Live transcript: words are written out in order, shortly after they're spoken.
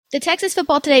The Texas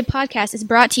Football Today podcast is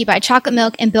brought to you by Chocolate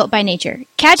Milk and Built by Nature.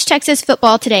 Catch Texas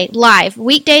Football Today live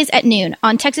weekdays at noon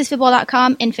on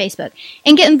TexasFootball.com and Facebook.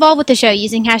 And get involved with the show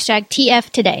using hashtag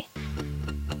TFToday.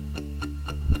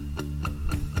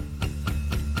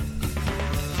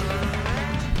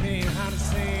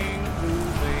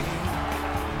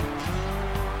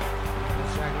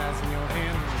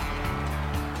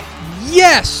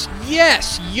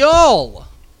 Yes, y'all.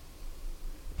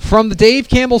 From the Dave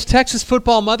Campbell's Texas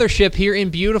Football Mothership here in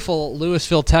beautiful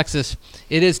Lewisville, Texas,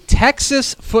 it is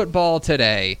Texas Football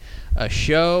Today, a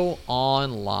show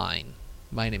online.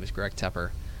 My name is Greg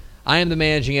Tepper. I am the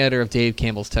managing editor of Dave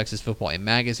Campbell's Texas Football, a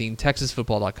magazine,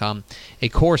 TexasFootball.com, a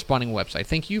corresponding website.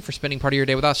 Thank you for spending part of your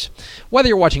day with us, whether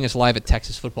you're watching us live at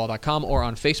TexasFootball.com or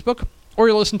on Facebook, or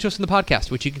you're listening to us in the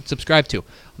podcast, which you can subscribe to on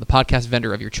the podcast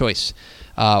vendor of your choice,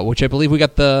 which I believe we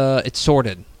got it's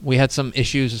sorted. We had some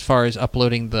issues as far as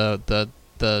uploading the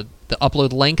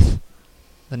upload length,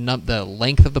 the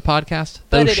length of the podcast.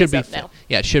 But Those it should is be up now.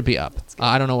 Yeah, it should be up.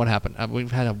 I don't know what happened. We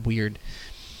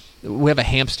have a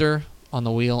hamster on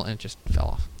the wheel and it just fell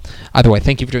off. Either way,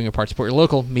 thank you for doing your part. Support your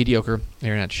local mediocre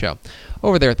internet show.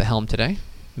 Over there at the helm today,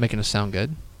 making us sound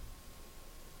good,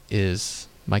 is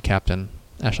my captain,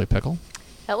 Ashley Pickle.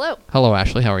 Hello. Hello,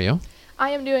 Ashley. How are you? I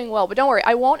am doing well, but don't worry.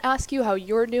 I won't ask you how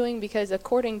you're doing because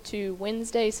according to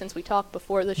Wednesday, since we talked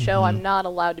before the show, I'm not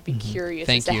allowed to be curious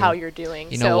Thank as to you. how you're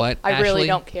doing. You know what, I Ashley, really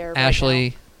don't care. Ashley,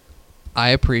 right I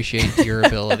appreciate your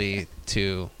ability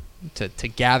to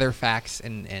gather facts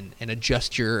and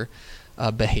adjust your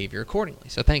behavior accordingly.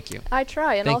 So thank you. now. I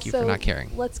try, and Thank you also for not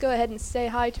caring. let's go ahead and say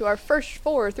hi to our first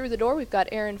four through the door. We've got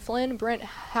Aaron Flynn, Brent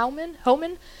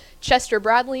Homan, Chester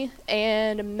Bradley,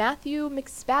 and Matthew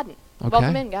McSpadden. Okay.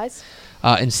 Welcome in, guys.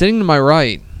 And sitting to my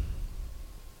right,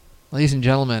 ladies and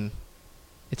gentlemen,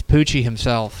 it's Poochie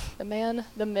himself. The man,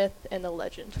 the myth, and the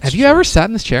legend. Have you ever sat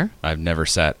in this chair? I've never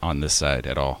sat on this side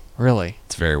at all. Really?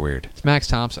 It's very weird. It's Max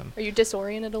Thompson. Are you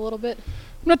disoriented a little bit?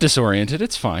 I'm not disoriented.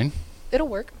 It's fine. It'll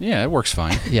work. Yeah, it works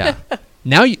fine. Yeah.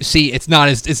 Now you see, it's not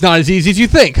as easy as you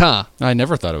think, huh? I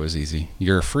never thought it was easy.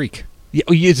 You're a freak. Yeah,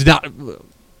 it's not.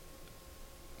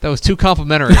 That was too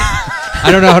complimentary. I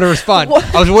don't know how to respond.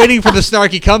 I was waiting for the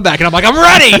snarky comeback, and I'm like, I'm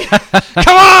ready.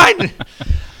 Come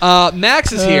on.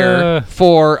 Max is here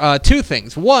for two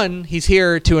things. One, he's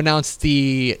here to announce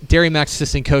the Dairy Max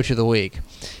Assistant Coach of the Week,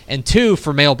 and two,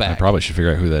 for mailbag. I probably should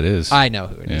figure out who that is. I know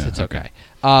who it is. Yeah, It's okay.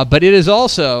 But it is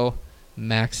also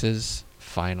Max's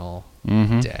final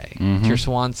day. It's your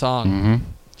swan song.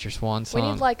 It's your swan song.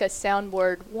 We need like a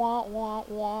soundboard. Wah, wah,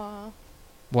 wah.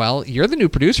 Well, you're the new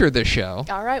producer of this show.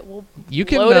 All right, we'll You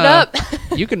can load it up.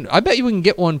 you can. I bet you we can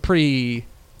get one pretty.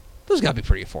 Those got to be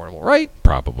pretty affordable, right?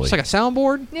 Probably. It's like a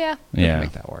soundboard. Yeah. We can Yeah.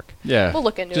 make that work. Yeah. We'll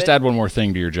look into Just it. add one more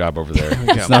thing to your job over there. we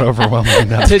go. It's not overwhelming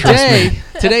enough. trust me.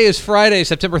 Today is Friday,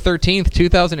 September 13th,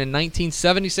 2019.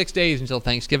 76 days until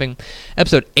Thanksgiving.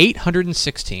 Episode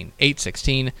 816.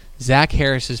 816. Vic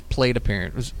Harris's plate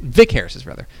appearances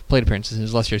in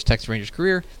his illustrious Texas Rangers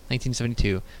career, 1972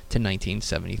 to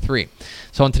 1973.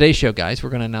 So on today's show, guys, we're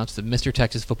going to announce the Mr.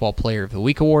 Texas Football Player of the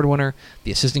Week award winner,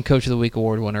 the Assistant Coach of the Week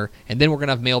award winner, and then we're going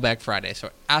to have Mailbag Friday. So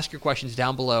ask your questions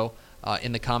down below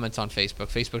in the comments on Facebook,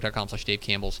 facebook.com/Dave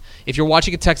Campbell's. If you're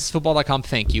watching at TexasFootball.com,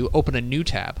 thank you. Open a new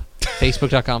tab,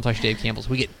 facebook.com/Dave Campbell's.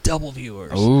 We get double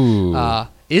viewers. Ooh.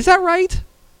 Is that right?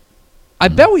 I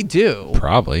bet we do.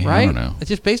 Probably. Right? I don't know. It's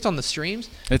just based on the streams.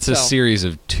 It's a So, series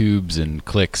of tubes and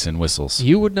clicks and whistles.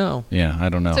 You would know. Yeah, I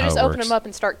don't know So how just it open works. them up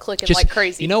and start clicking Just, like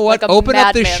crazy. you know what? Like a Open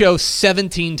up this madman. show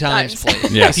 17 times,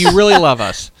 please. Yes. If you really love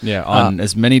us. Yeah, on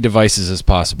as many devices as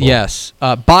possible. Yes.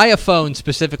 Buy a phone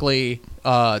specifically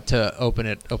to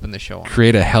open the show on.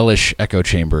 Create a hellish echo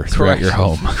chamber throughout your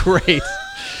home. Great.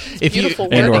 If beautiful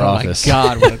work. And/or oh office. My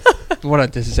God, what a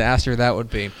disaster that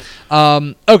would be.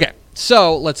 Okay,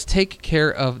 so let's take care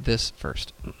of this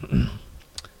first.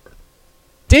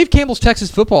 Dave Campbell's Texas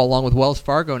Football, along with Wells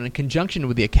Fargo, and in conjunction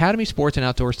with the Academy Sports and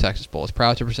Outdoors Texas Bowl, is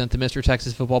proud to present the Mr.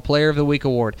 Texas Football Player of the Week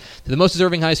award to the most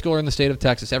deserving high schooler in the state of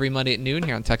Texas. Every Monday at noon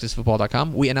here on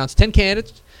TexasFootball.com, we announce 10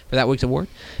 candidates for that week's award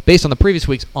based on the previous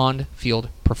week's on-field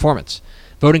performance.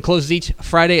 Voting closes each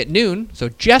Friday at noon, so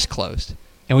just closed,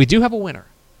 and we do have a winner.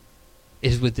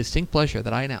 It is with distinct pleasure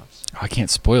that I announce Oh, I can't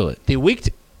spoil it. the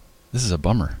week. This is a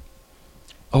bummer.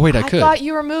 Oh, wait, I could. thought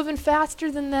you were moving faster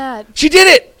than that. She did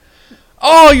it!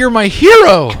 Oh, you're my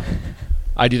hero.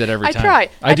 I do that every I time. tried.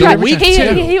 I do it every Week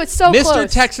time. two. He was so Mr.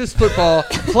 close. Texas Football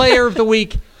Player of the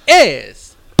Week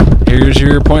is... Here's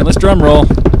your pointless drum roll.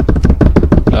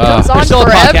 Goes on There's still a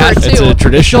forever podcast. too. It's a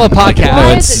traditional podcast. Why No,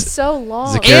 is it's it so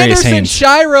long? Zacharias Anderson Haynes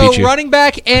Shiro, beat you. running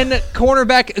back, and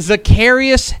cornerback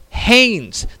Zacharias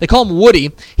Haynes. They call him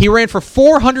Woody. He ran for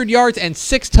 400 yards and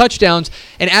 6 touchdowns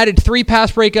and added 3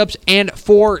 pass breakups and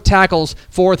 4 tackles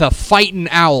for the Fightin'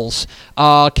 Owls.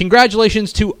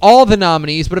 Congratulations to all the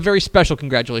nominees, but a very special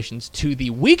congratulations to the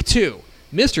Week 2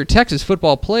 Mr. Texas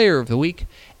Football Player of the Week,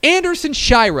 Anderson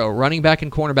Shiro, running back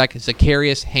and cornerback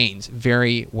Zacharias Haynes.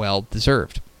 Very well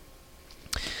deserved.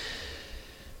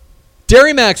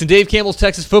 Dairy Max and Dave Campbell's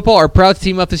Texas Football are proud to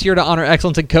team up this year to honor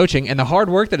excellence in coaching and the hard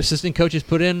work that assistant coaches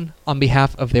put in on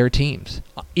behalf of their teams.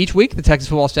 Each week, the Texas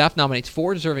football staff nominates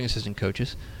 4 deserving assistant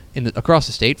coaches across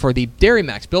the state for the Dairy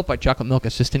Max Built by Chocolate Milk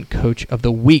Assistant Coach of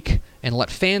the Week and let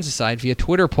fans decide via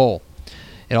Twitter poll.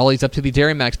 It all leads up to the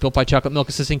Dairy Max Built by Chocolate Milk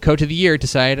Assistant Coach of the Year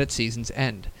decided at season's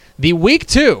end. The Week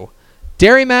 2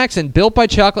 Dairy Max and Built by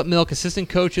Chocolate Milk Assistant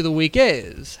Coach of the Week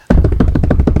is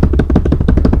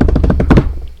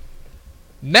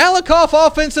Malakoff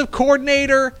Offensive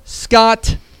Coordinator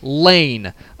Scott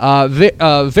Lane.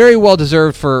 Very well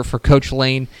deserved for Coach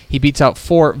Lane. He beats out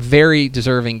 4 very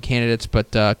deserving candidates,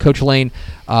 but Coach Lane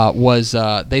was,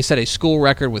 they set a school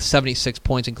record with 76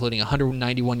 points, including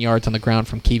 191 yards on the ground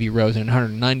from Kiwi Rose and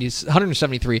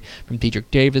 173 from Dedrick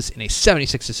Davis in a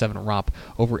 76-7 romp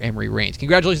over Emory Reigns.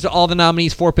 Congratulations to all the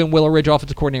nominees: Fort Bend Willow Ridge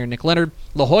Offensive Coordinator Nick Leonard,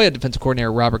 La Jolla Defensive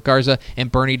Coordinator Robert Garza,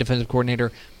 and Bernie Defensive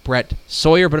Coordinator Brett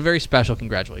Sawyer. But a very special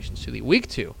congratulations to the Week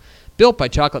 2 Built by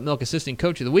Chocolate Milk Assistant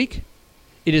Coach of the Week.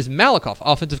 It is Malakoff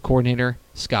Offensive Coordinator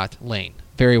Scott Lane.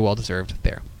 Very well deserved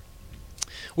there.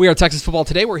 We are Texas Football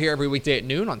Today. We're here every weekday at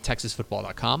noon on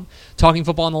TexasFootball.com, talking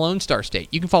football in the Lone Star State.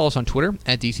 You can follow us on Twitter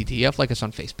at DCTF, like us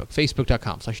on Facebook,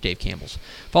 Facebook.com/Dave Campbells.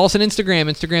 Follow us on Instagram,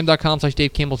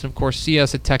 Instagram.com/Dave Campbells, and of course, see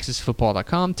us at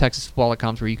TexasFootball.com.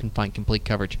 TexasFootball.com is where you can find complete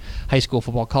coverage, high school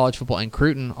football, college football, and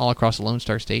Cruton all across the Lone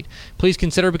Star State. Please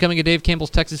consider becoming a Dave Campbell's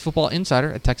Texas Football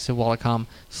Insider at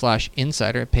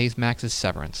TexasFootball.com/insider. It pays Max's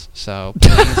severance. So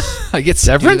please I get do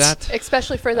severance? that.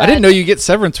 Especially for that. I didn't know you get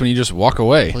severance when you just walk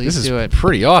away. Please this is do it.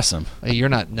 pretty awesome. You're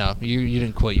not. No, you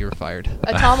didn't quit. You were fired.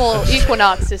 Autumnal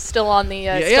Equinox is still on the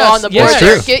yes, board. yes.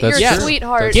 there. That's Get true. your That's true.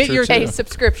 sweetheart Get your- a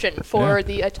subscription for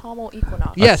the Autumnal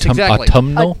Equinox. Yes, exactly.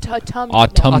 Autumnal? Autumnal.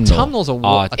 Autumnal's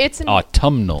a It's an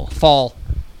autumnal. fall.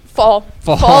 Fall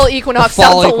equinox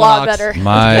Fall sounds a lot equinox.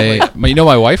 better.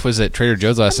 My wife was at Trader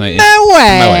Joe's last night.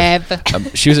 My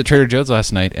wife. She was at Trader Joe's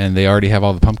last night, and they already have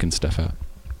all the pumpkin stuff out.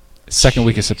 Second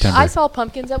week of September. I saw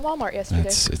pumpkins at Walmart yesterday.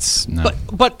 It's no.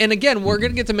 But and again, we're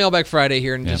going to get to Mailbag Friday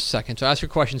here in Yeah. just a second. So ask your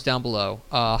questions down below.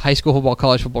 High school football,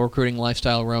 college football, recruiting,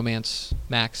 lifestyle, romance,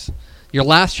 Max. Your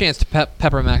last chance to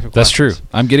pepper Max with That's true. questions.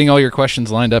 I'm getting all your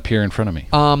questions lined up here in front of me.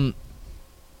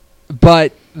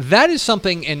 But that is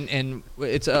something, and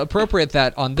it's appropriate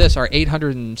that on this, our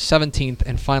 817th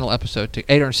and final episode,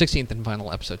 816th and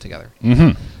final episode together,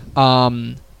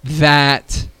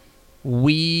 that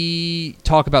we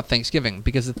talk about Thanksgiving,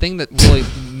 because the thing that really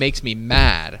makes me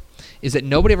mad is that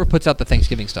nobody ever puts out the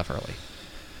Thanksgiving stuff early.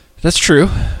 That's true.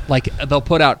 Like, they'll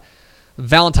put out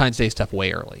Valentine's Day stuff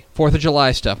way early, 4th of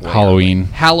July stuff way Halloween.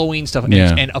 early, Halloween stuff,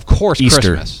 Yeah. and of course Easter.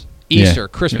 Christmas. Easter,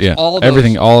 Christmas, yeah. all those.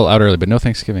 Everything all out early, but no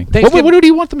Thanksgiving. Thanksgiving- What do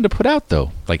you want them to put out,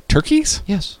 though? Like turkeys?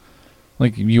 Yes.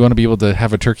 Like, you want to be able to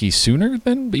have a turkey sooner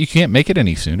then? But you can't make it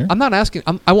any sooner. I'm not asking.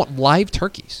 I want live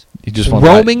turkeys. You just want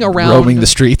roaming that- around- roaming the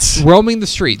streets. Roaming the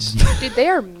streets. Dude, they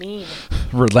are mean.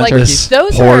 Relentless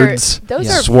those hordes are those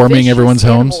Yeah. are swarming vicious everyone's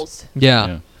homes. animals.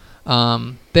 Yeah.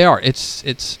 They are.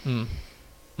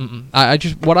 I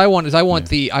just, what I want is I want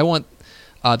the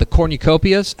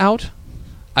cornucopias out.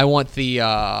 I want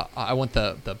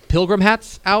the pilgrim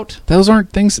hats out. Those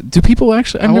aren't things. Do people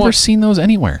actually? I've never seen those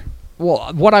anywhere.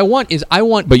 Well, what I want is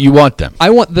But you want them.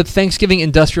 I want the Thanksgiving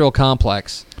industrial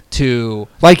complex to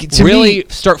To really me,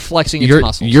 start flexing its your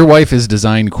muscles. your wife is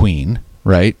design queen,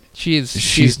 right?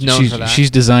 She's known for that. She's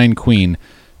design queen.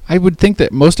 I would think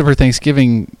that most of her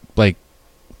Thanksgiving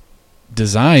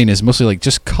design is mostly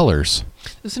just colors.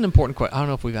 This is an important question. I don't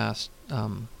know if we've asked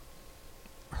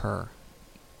her.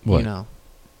 What You know,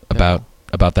 about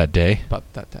that day? about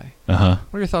that day. Uh huh.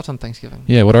 What are your thoughts on Thanksgiving?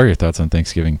 Yeah. What are your thoughts on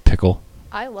Thanksgiving? Pickle.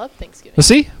 I love Thanksgiving. Let's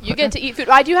see. You get to eat food.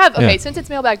 I do have. Okay, Yeah. since it's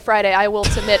Mailbag Friday, I will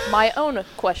submit my own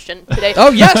question today.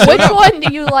 Oh, yes. Which one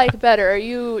do you like better? Are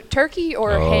you turkey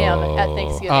or ham at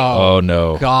Thanksgiving? Oh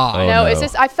no. God. Oh, no, it's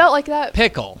just I felt like that.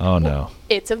 Pickle. Oh no.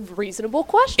 It's a reasonable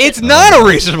question. It's not a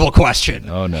reasonable question.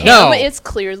 Oh no. No. Ham is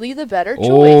clearly the better choice.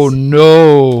 Oh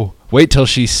no. Wait till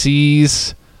she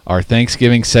sees our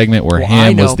Thanksgiving segment where Well,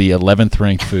 ham I was know. the 11th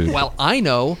ranked food. Well, I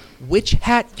know which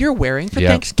hat you're wearing for Yeah.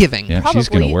 Thanksgiving. Yeah, Probably she's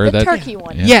gonna wear the that turkey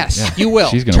one. Yeah, Yes, yeah. you will.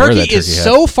 She's gonna wear that turkey is turkey hat.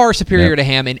 so far superior Yep. to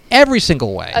ham in every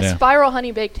single way. A Yeah. spiral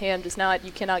honey baked ham does not.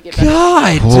 You cannot get better.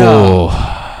 God.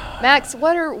 Oh. Max,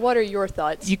 what are your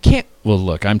thoughts? You can't. Well,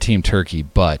 look, I'm Team Turkey,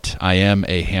 but I am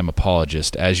a ham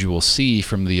apologist, as you will see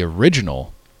from the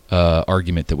original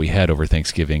argument that we had over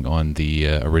Thanksgiving on the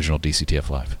original DCTF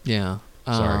Live. Yeah.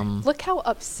 Sorry. Look how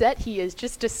upset he is,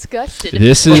 just disgusted.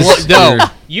 This is No,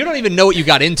 you don't even know what you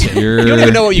got into. You don't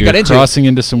even know what you you're got into. crossing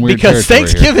into some weird Because territory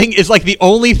here. Thanksgiving is like the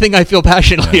only thing I feel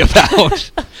passionately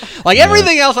about. Like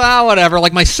everything else, whatever.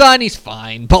 Like my son, he's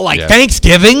fine. But like Yeah.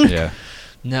 Thanksgiving? Yeah.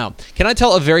 No. Can I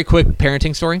tell a very quick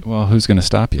parenting story? Well, who's going to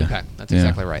stop you? Okay, that's Yeah.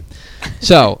 exactly right.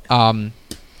 So,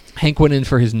 Hank went in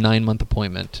for his 9-month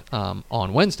appointment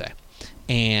on Wednesday.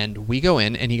 And we go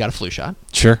in, and he got a flu shot.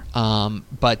 Sure.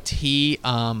 But the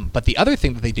other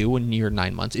thing that they do when you're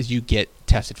 9 months is you get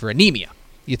tested for anemia.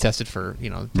 You get tested for,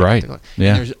 Right. And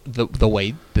Yeah. there's the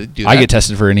way to do that. I get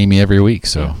tested for anemia every week,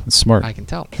 so it's smart. I can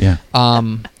tell. Yeah.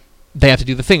 They have to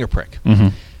do the finger prick. Mm-hmm.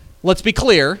 Let's be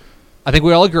clear. I think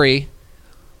we all agree.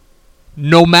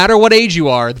 No matter what age you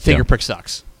are, the finger prick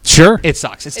sucks. Sure. It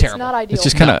sucks. It's It's terrible. not ideal. It's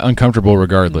just kind of uncomfortable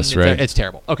regardless, right? It's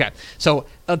terrible. Okay. So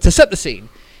to set the scene,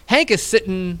 Hank is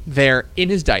sitting there in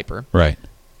his diaper. Right.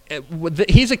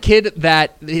 He's a kid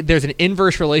that there's an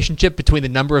inverse relationship between the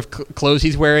number of clothes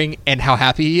he's wearing and how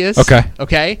happy he is. Okay.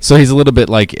 Okay. So he's a little bit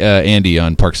like Andy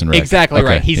on Parks and Rec. Exactly Okay,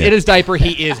 right. He's yeah. in his diaper.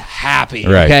 He is happy.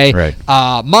 Right, Okay.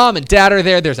 right. Mom and dad are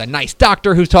there. There's a nice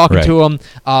doctor who's talking Right. to him.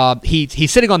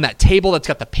 He's sitting on that table that's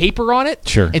got the paper on it.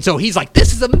 Sure. And so he's like,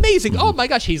 "This is amazing! Oh my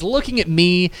gosh!" He's looking at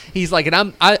me. He's like,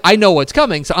 and I know what's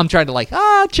coming, so I'm trying to like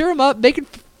cheer him up,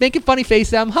 making funny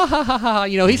face at him. Ha ha ha ha.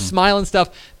 He's smiling stuff.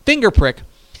 Finger prick.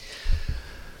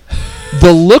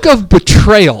 The look of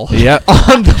betrayal Yep.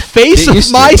 on the face Get of used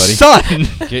to my it, buddy. son.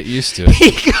 Get used to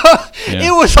it. Yeah.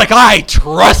 It was like, I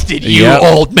trusted you, Yep.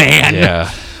 old man. Yeah.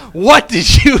 What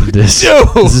did you This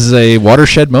do? is a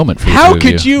watershed moment for the How two of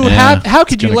could you Yeah. how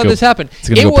could It's you gonna let go- this happen? It's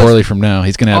going to It go was- poorly from now.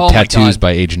 He's going to have Oh my tattoos God.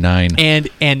 by age 9.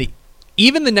 And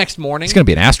even the next morning, He's going to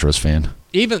be an Astros fan.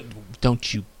 even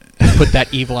don't you put that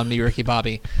evil on me, Ricky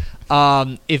Bobby.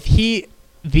 If he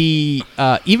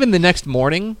even the next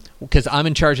morning, because I'm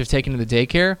in charge of taking him to the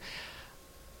daycare,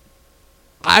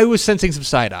 I was sensing some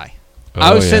side eye.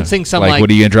 I Oh, was yeah. sensing some like, what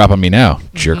are you going to drop on me now,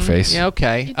 jerk face? yeah,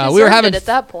 okay. He We were deserved having it at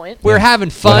that point. we were having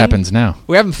fun. What happens now?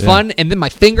 We were having Yeah. fun, and then my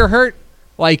finger hurt.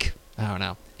 Like, I don't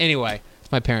know. Anyway,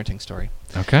 it's my parenting story.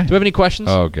 Okay. Do we have any questions?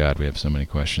 Oh, God, we have so many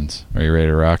questions. Are you ready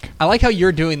to rock? I like how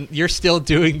you're still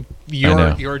doing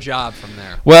know. your job from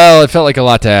there. Well, it felt like a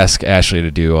lot to ask Ashley to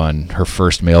do on her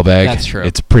first mailbag. That's true.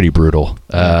 It's pretty brutal.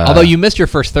 Although you missed your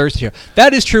first Thursday show.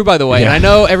 That is true, by the way. Yeah. And I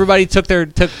know everybody took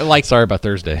like Sorry about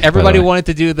Thursday. by everybody the way. wanted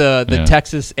to do the Yeah.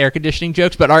 Texas air conditioning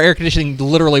jokes, but our air conditioning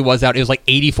literally was out. It was like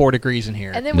 84 degrees in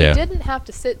here. And then we Yeah. didn't have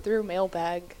to sit through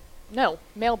mailbag. No,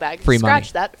 mailbag. Free money.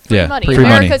 Scratch that. Free Yeah, money. free money.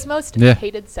 America's most Yeah.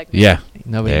 hated segment. Yeah.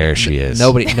 Nobody, There she is.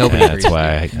 Nobody That's agrees.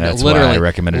 why. That's why literally, I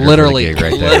recommended her literally, for the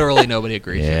gig right there. literally nobody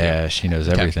agrees. Yeah, she knows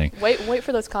everything. Wait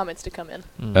for those comments to come in.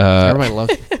 Everybody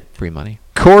loves free money.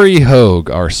 Corey Hogue,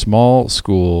 our small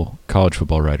school college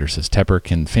football writer, says, Tepper,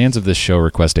 can fans of this show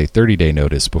request a 30-day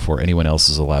notice before anyone else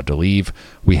is allowed to leave?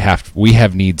 We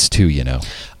have needs too, you know.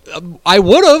 I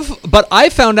would have, but I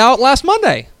found out last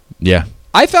Monday. Yeah.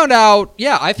 I found out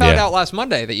Yeah. out last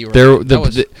Monday that you were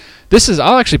This is.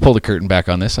 I'll actually pull the curtain back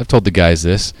on this. I've told the guys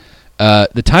this.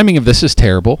 The timing of this is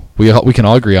terrible. We can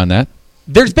all agree on that.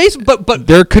 there's but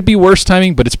There could be worse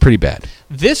timing, but it's pretty bad.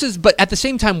 but at the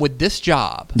same time with this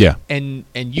job, Yeah. and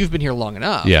you've been here long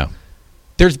enough. Yeah.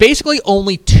 There's basically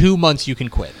only 2 months you can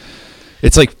quit.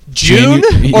 It's like June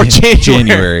or January.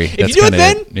 January. If you That's do it kinda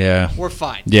then, yeah. We're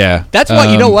fine. Yeah. That's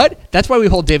why you know what? That's why we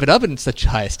hold David Ubbin in such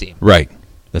high esteem. Right.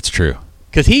 That's true.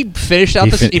 Because he finished out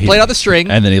he played out the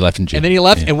string, and then he left in June. and then he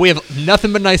left, Yeah. and we have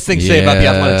nothing but nice things to say about the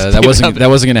Athletics. That David wasn't Ubbin. that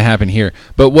wasn't going to happen here.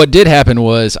 But what did happen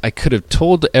was I could have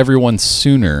told everyone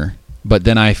sooner, but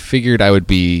then I figured I would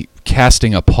be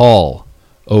casting a pall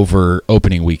over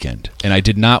opening weekend, and I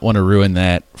did not want to ruin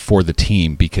that for the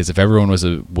team, because if everyone was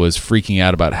freaking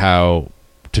out about how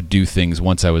to do things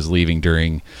once I was leaving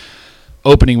during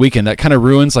opening weekend, that kind of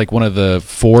ruins like one of the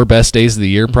 4 best days of the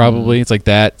year. Probably it's like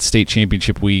that state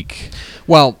championship week,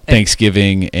 Well,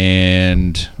 Thanksgiving,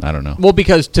 and I don't know. well,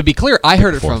 because to be clear, I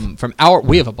heard it Fourth. from our.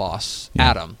 We have a boss, Yeah.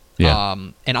 Adam. Yeah.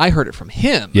 And I heard it from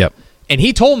him. Yep. And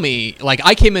he told me, like,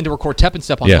 I came in to record Tep and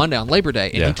Step on Yeah. Monday on Labor Day,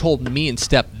 and Yeah. he told me and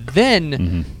Step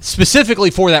then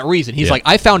specifically for that reason. He's Yeah. like,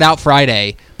 I found out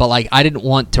Friday, but like I didn't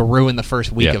want to ruin the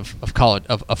first week Yeah. of college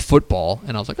of football,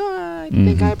 and I was like, I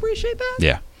think I appreciate that.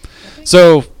 Yeah.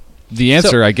 So the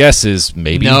answer, I guess, is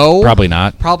maybe. No. Probably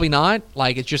not. Probably not.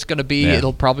 Like it's just going to be. Yeah.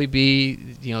 It'll probably be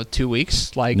 2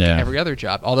 weeks, like Yeah. every other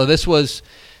job. Although this was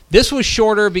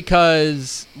shorter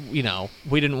because we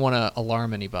didn't want to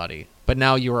alarm anybody. but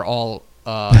now you are all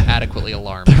adequately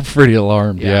alarmed. They're pretty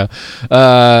alarmed, yeah.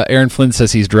 Aaron Flynn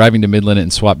says he's driving to Midland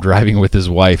and swapped driving with his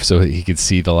wife so he could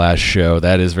see the last show.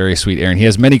 That is very sweet, Aaron. He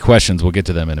has many questions. We'll get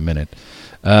to them in a minute.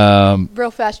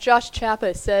 Real fast, Josh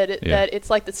Chapa said that it's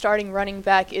like the starting running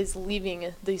back is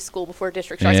leaving the school before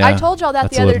district starts. Yeah, I told y'all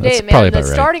that that's the other day, that's probably man. The about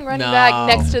right. starting running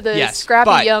back next to the Yes, scrappy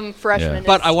but- young freshman. Yeah. is-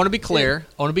 But I want to be clear.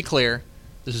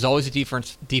 This is always a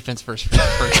defense first team.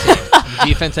 The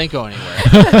defense ain't going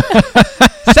anywhere.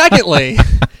 Secondly,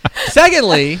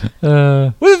 we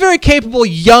have a very capable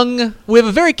young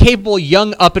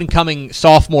up and coming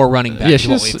sophomore running back. Yeah, is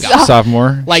what she's we've got. a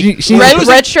sophomore. Like, she's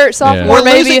red shirt sophomore, We're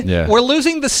maybe. losing, Yeah. we're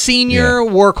losing the senior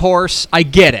workhorse. I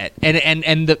get it,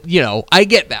 and the I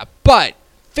get that, but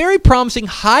very promising,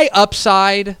 high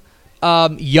upside,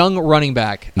 young running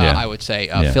back. Yeah. I would say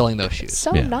Yeah. filling those shoes.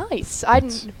 So Yeah. nice.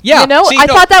 Yeah, see, I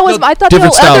no, thought that was. no, I thought the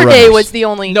different style other day runners. was the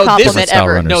only No, this is compliment style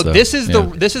ever. runners. No, though. this is Yeah.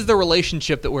 this is the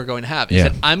relationship that we're going to have. Is Yeah.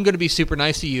 that I'm going to be super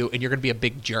nice to you, and you're going to be a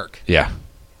big jerk. Yeah.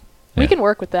 We Yeah. can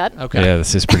work with that. Okay. Yeah,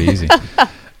 this is pretty easy.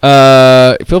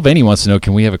 Phil Vaney wants to know,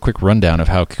 can we have a quick rundown of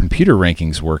how computer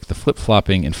rankings work? The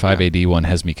flip-flopping in 5AD one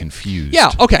has me confused.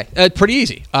 Yeah, okay. Pretty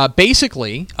easy.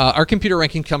 Basically, our computer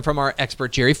rankings come from our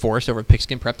expert, Jerry Forrest, over at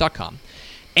pigskinprep.com.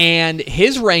 And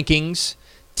his rankings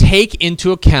take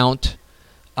into account,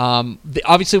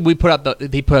 obviously, he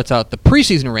puts out the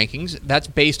preseason rankings. That's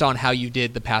based on how you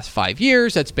did the past 5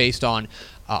 years. That's based on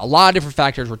a lot of different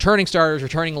factors, returning starters,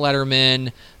 returning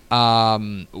lettermen,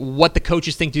 what the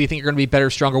coaches think. Do you think you're going to be better,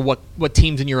 stronger? What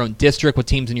teams in your own district, what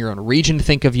teams in your own region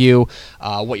think of you?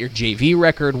 What your JV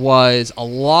record was? A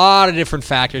lot of different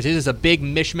factors. It is a big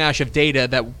mishmash of data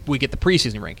that we get the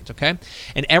preseason rankings, okay?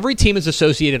 And every team is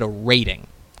associated a rating,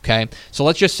 okay? So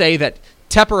let's just say that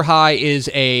Tepper High is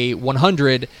a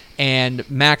 100 and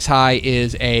Max High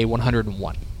is a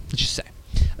 101. Let's just say.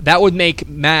 That would make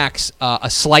Max a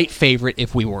slight favorite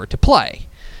if we were to play.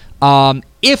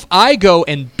 If I go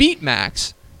and beat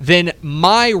Max, then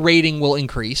my rating will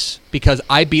increase because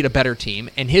I beat a better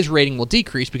team, and his rating will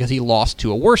decrease because he lost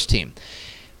to a worse team.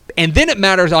 And then it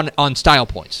matters on style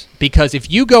points, because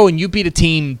if you go and you beat a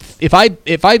team, if I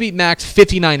beat Max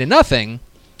 59-0,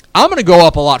 I'm going to go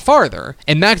up a lot farther,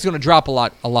 and Max is going to drop a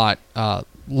lot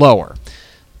lower.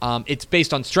 It's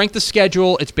based on strength of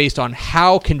schedule. It's based on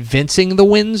how convincing the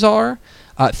wins are.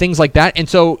 Things like that. And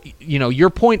so,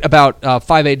 your point about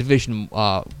 5A Division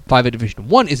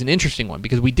 1 is an interesting one,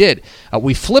 because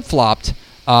we flip-flopped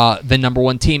the number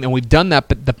one team, and we've done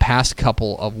that the past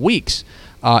couple of weeks.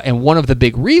 And one of the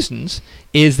big reasons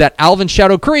is that Alvin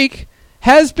Shadow Creek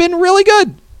has been really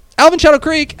good. Alvin Shadow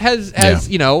Creek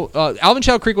Alvin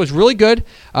Shadow Creek was really good.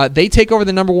 They take over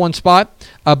the number one spot,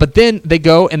 but then they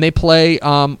go and they play,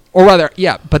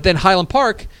 but then Highland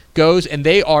Park goes and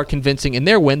they are convincing in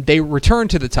their win. They return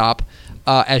to the top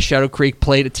as Shadow Creek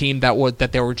played a team that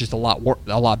they were just a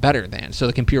lot better than. So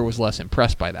the computer was less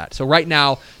impressed by that. So right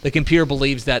now the computer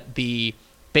believes that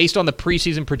based on the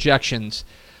preseason projections,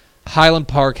 Highland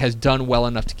Park has done well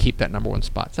enough to keep that number one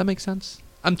spot. Does that make sense?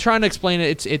 I'm trying to explain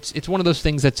it. It's one of those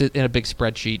things that's in a big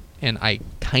spreadsheet, and I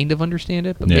kind of understand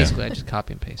it, but basically I just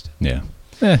copy and paste it. Yeah.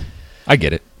 I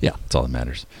get it. Yeah. That's all that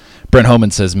matters. Brent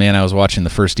Homan says, man, I was watching the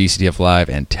first DCTF Live,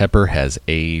 and Tepper has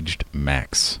aged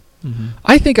Max. Mm-hmm.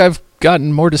 I think I've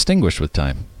gotten more distinguished with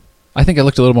time. I think I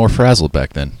looked a little more frazzled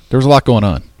back then. There was a lot going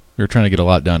on. We were trying to get a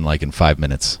lot done like in 5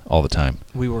 minutes all the time.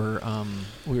 We were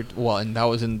and that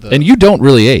was in the... And you don't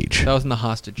really age. That was in the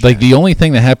hostage. Like, den. the only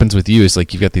thing that happens with you is,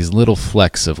 like, you've got these little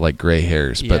flecks of, like, gray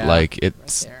hairs, but, Yeah, like,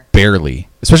 it's right there. barely.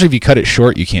 Especially if you cut it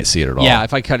short, you can't see it at all. Yeah,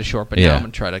 if I cut it short, but now I'm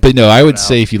going to try to... But no, I would cut it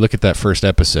say out. if you look at that first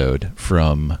episode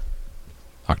from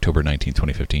October 19,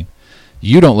 2015,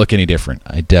 you don't look any different.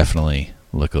 I definitely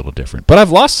look a little different. But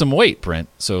I've lost some weight, Brent,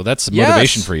 so that's some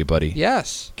motivation for you, buddy.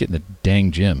 Yes. Get in the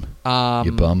dang gym,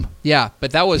 you bum. Yeah,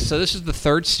 but this is the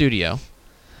third studio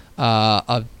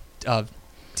of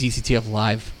DCTF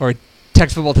Live, or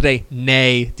Texas Football Today,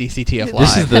 nay DCTF Live.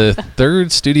 This is the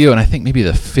third studio, and I think maybe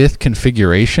the fifth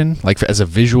configuration, like as a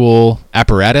visual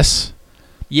apparatus.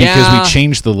 Yeah. Because we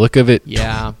changed the look of it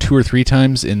Yeah. 2 or 3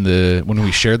 times when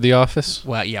we shared the office.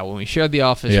 Well, yeah, when we shared the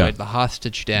office, Yeah. right, the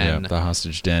hostage den. Yeah, the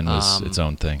hostage den was its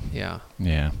own thing. Yeah.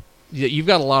 Yeah. You've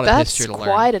got a lot of That's history to learn.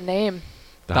 quite a name.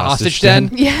 The hostage den?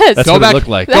 Yes. That's Go what back- it looked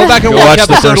like. Go back and Go watch watch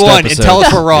the episode first 1 and episode. tell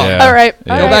us we're wrong. Yeah. All right.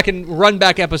 Yeah. All Go right. back and run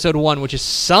back episode 1, which is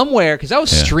somewhere, because that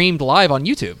was Yeah. streamed live on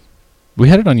YouTube. We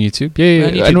had it on YouTube. Yeah.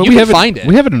 On YouTube. I know You we can have find it.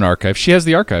 We have it in archive. She has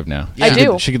the archive now. I She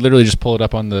do. She could literally just pull it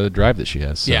up on the drive that she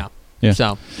has. So. Yeah. Yeah.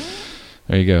 So,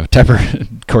 There you go. Tepper.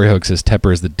 Corey Hogue says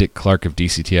Tepper is the Dick Clark of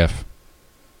DCTF.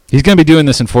 He's going to be doing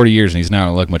this in 40 years, and he's not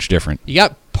going to look much different. you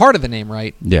got part of the name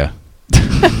right. Yeah.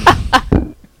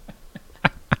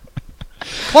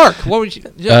 Clark, what would you?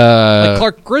 Like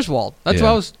Clark Griswold. That's yeah. what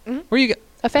I was. Where you?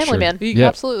 A family Sure. man. Yeah.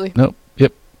 Absolutely. Nope.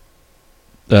 Yep.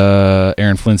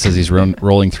 Aaron Flynn says he's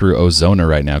rolling through Ozona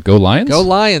right now. Go Lions. Go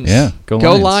Lions. Yeah. Go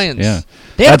Lions. Lions. Yeah.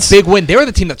 They had a That's- big win. They were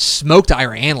the team that smoked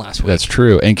Iran last week. That's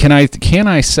true. And can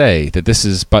I say that this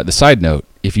is, but the side note,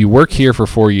 if you work here for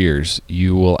 4 years,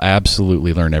 you will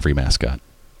absolutely learn every mascot.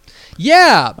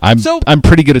 Yeah. I'm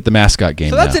pretty good at the mascot game.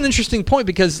 So that's now. an interesting point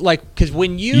because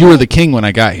when You were the king when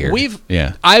I got here.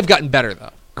 Yeah. I've gotten better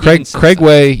though. Craig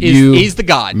Way, he's the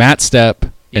god. Matt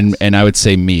Stepp, Yes. and I would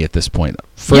say me at this point.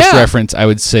 First reference, I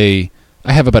would say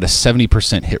I have about a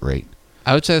 70% hit rate.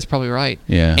 I would say that's probably right.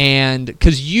 Yeah. And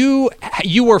because you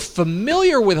were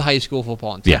familiar with high school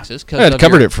football in Texas. I had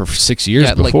covered it for 6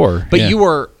 years before. But yeah. you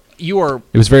were.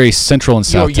 It was very central and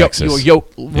South Texas. You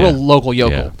were real local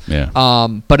yokel. Yeah.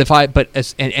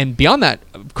 And beyond that,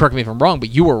 correct me if I'm wrong, but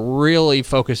you were really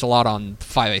focused a lot on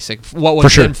 5A6. What was For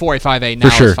sure. then 4A, 5A, now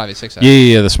For sure. is 5A6.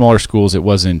 Yeah. The smaller schools, it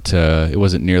wasn't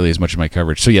nearly as much of my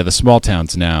coverage. So yeah, the small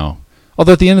towns now.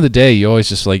 Although at the end of the day, you always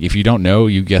just if you don't know,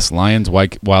 you guess Lions,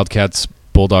 Wildcats,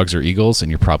 Bulldogs, or Eagles, and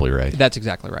you're probably right. That's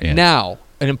exactly right. Yeah. Now,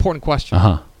 an important question.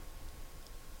 Uh-huh.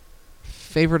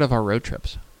 Favorite of our road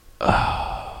trips?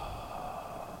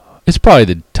 It's probably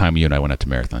the time you and I went out to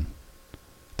Marathon.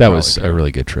 That Probably was true. a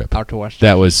really good trip. Out to West.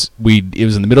 It was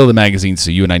in the middle of the magazine, so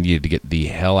you and I needed to get the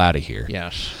hell out of here.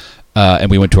 Yes.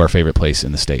 And we went to our favorite place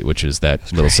in the state, which is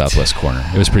that little southwest corner.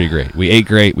 It was pretty great. We ate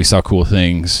great. We saw cool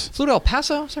things. Flew to El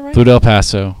Paso, is that right? Flew to El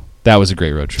Paso. That was a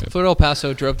great road trip. Flew to El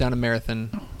Paso, drove down to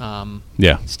Marathon.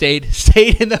 Yeah. Stayed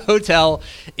in the hotel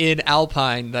in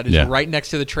Alpine that is right next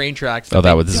to the train tracks.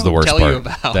 This is the worst tell part. You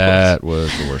about. That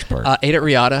was the worst part. Ate at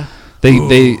Riata. They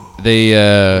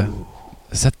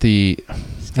is that the?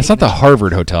 That's not the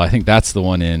Harvard Hotel. I think that's the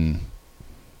one in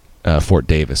Fort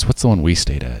Davis. What's the one we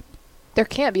stayed at? There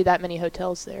can't be that many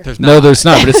hotels there. There's No, there's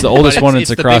not. But it's the oldest But one. It's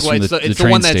the across big one. from the It's train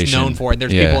the one that's station. known for it.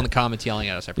 There's people in the comments yelling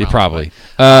at us. Yeah, probably.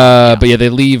 But yeah, they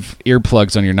leave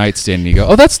earplugs on your nightstand, and you go,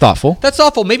 "Oh, that's thoughtful." That's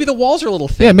awful. Maybe the walls are a little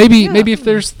thin. Yeah, maybe if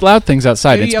there's loud things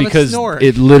outside, Maybe it's you have a because snore.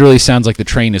 it literally sounds like the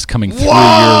train is coming through your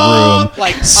room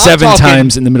Like, I'm 7 talking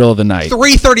times in the middle of the night.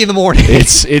 3:30 in the morning.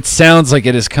 It sounds like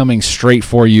it is coming straight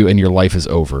for you, and your life is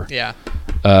over. Yeah.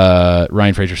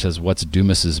 Ryan Fraser says, "What's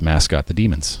Dumas's mascot? The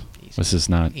Demons." Easy. This is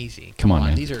not Easy. Come on,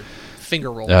 man. These are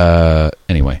finger rolls.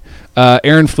 Anyway,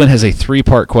 Aaron Flynn has a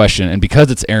 3-part question, and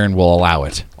because it's Aaron, we'll allow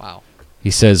it. Wow.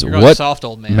 He says, You're going "What, soft,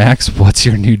 old man. Max? What's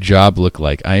your new job look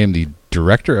like?" I am the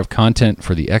director of content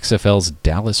for the XFL's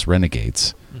Dallas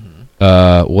Renegades.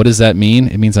 What does that mean?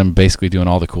 It means I'm basically doing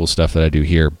all the cool stuff that I do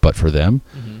here, but for them.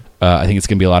 I think it's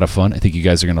going to be a lot of fun. I think you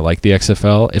guys are going to like the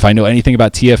XFL. If I know anything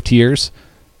about TFTers,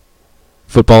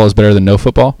 football is better than no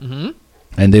football,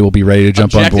 and they will be ready to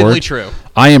jump on Objectively board. true.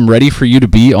 I am ready for you to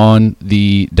be on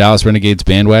the Dallas Renegades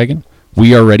bandwagon.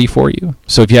 We are ready for you.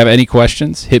 So if you have any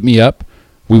questions, hit me up.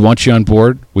 We want you on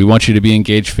board. We want you to be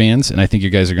engaged fans, and I think you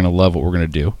guys are going to love what we're going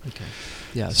to do.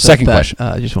 Yeah. So Second question.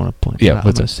 I just want to point Yeah, out, I'm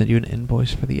what's going up? to send you an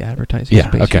invoice for the advertising Yeah,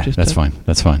 space. you okay, just that's took. fine.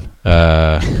 That's fine.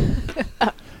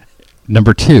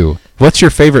 Number 2, what's your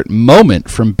favorite moment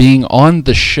from being on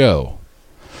the show?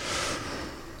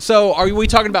 So, are we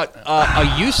talking about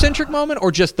a you-centric moment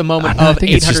or just the moment I of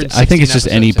think it's 816 just, I think it's just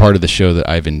any episodes? part of the show that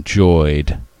I've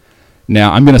enjoyed.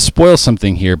 Now, I'm going to spoil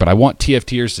something here, but I want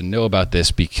TFTers to know about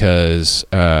this because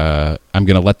I'm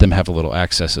going to let them have a little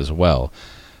access as well.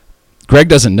 Greg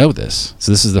doesn't know this,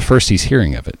 so this is the first he's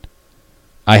hearing of it.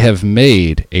 I have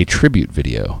made a tribute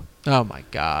video Oh, my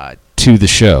God. to the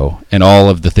show and all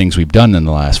of the things we've done in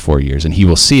the last 4 years, and he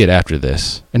will see it after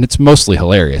this. And it's mostly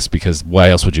hilarious because why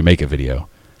else would you make a video?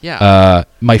 Yeah.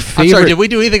 My I'm favorite. sorry, did we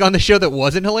do anything on the show that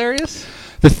wasn't hilarious?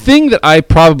 The thing that I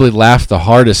probably laughed the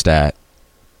hardest at,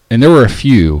 and there were a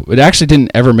few, it actually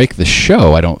didn't ever make the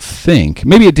show, I don't think.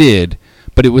 Maybe it did,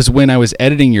 but it was when I was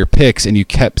editing your picks and you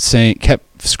kept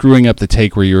screwing up the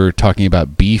take where you were talking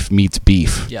about beef meets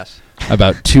beef. Yes.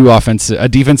 About a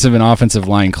defensive and offensive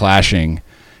line clashing,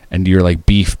 and you're like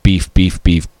beef, beef, beef,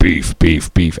 beef, beef,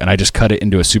 beef, beef, and I just cut it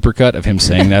into a supercut of him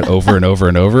saying that over and over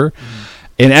and over.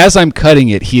 And as I'm cutting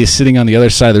it, he is sitting on the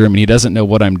other side of the room, and he doesn't know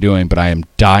what I'm doing, but I am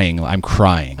dying. I'm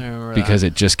crying I remember because that.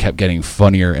 it just kept getting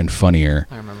funnier and funnier.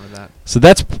 I remember that. So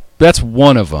that's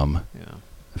one of them. Yeah.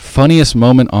 Funniest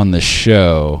moment on the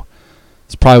show.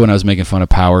 It's probably when I was making fun of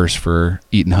Powers for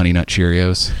eating Honey Nut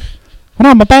Cheerios. When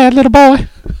I'm a bad little boy.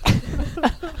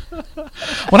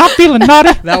 When I'm feeling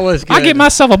naughty, That was good. I get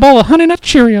myself a bowl of Honey Nut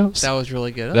Cheerios. That was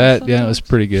really good. It was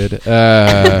pretty good.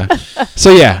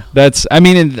 So yeah,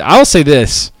 and I'll say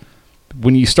this.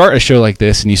 When you start a show like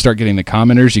this and you start getting the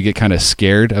commenters, you get kind of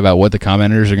scared about what the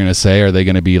commenters are going to say. Are they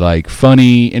going to be like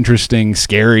funny, interesting,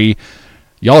 scary?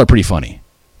 y'all are pretty funny.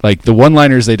 Like the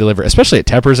one-liners they deliver, especially at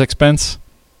Tepper's expense,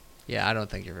 Yeah, I don't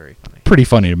think you're very funny. pretty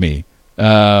funny to me.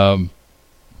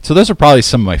 So those are probably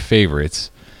some of my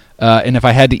favorites. And if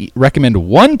I had to recommend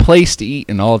one place to eat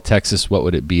in all of Texas, what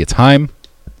would it be? It's Heim,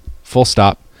 full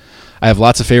stop. I have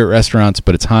lots of favorite restaurants,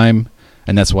 but it's Heim,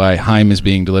 and that's why Heim is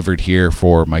being delivered here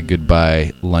for my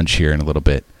goodbye lunch here in a little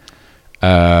bit.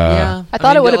 Yeah. I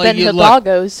thought it would have been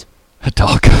Hidalgo's.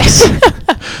 Hidalgo's.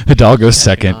 Hidalgo's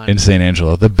second on. in San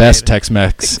Angelo. The best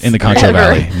Tex-Mex in the Concho Ever.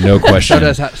 Valley. No So question.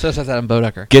 does that in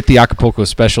Bodecker. Get the Acapulco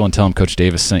special and tell them Coach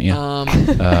Davis sent you.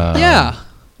 Yeah,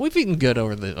 we've eaten good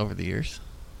over the years.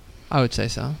 I would say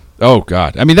so. Oh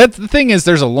God! I mean, that's the thing is,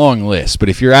 there's a long list. But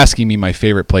if you're asking me my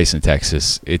favorite place in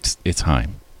Texas, it's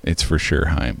Heim. It's for sure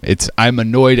Heim. I'm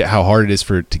annoyed at how hard it is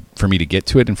for me to get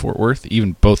to it in Fort Worth,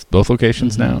 even both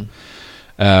locations now.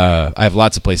 I have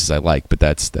lots of places I like, but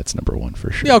that's number one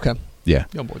for sure. Yeah, okay. Yeah.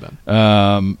 Go boy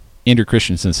then. Andrew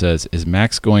Christensen says, "Is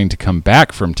Max going to come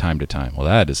back from time to time?" Well,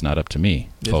 that is not up to me.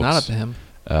 It's folks. not up to him.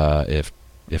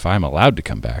 If I'm allowed to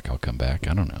come back, I'll come back.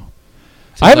 I don't know.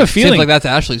 I have a feeling Seems like that's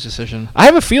Ashley's decision. I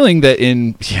have a feeling that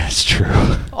yeah, it's true.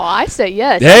 Oh, I say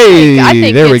yes. Hey, I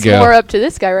think there we it's go. more up to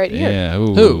this guy right here. Yeah.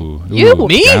 Ooh, Who? You? Ooh,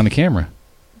 Me? guy on the camera.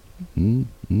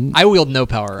 I wield no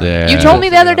power. Right? Yeah. You told me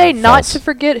the other day not False. to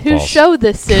forget whose False. show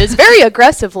this is. Very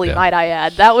aggressively, Yeah. might I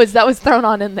add. That was thrown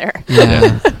on in there.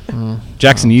 Yeah.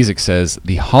 Jackson Yezik says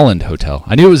the Holland Hotel.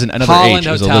 I knew it was another Holland H.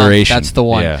 It was Hotel. alliteration. That's the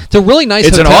one. Yeah. It's a really nice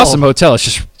It's hotel. an awesome hotel. It's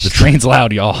just the train's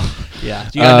loud, y'all. Yeah.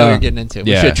 You gotta know what you're getting into.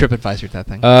 We yeah. should TripAdvisor that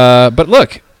thing. But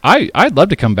look, I'd love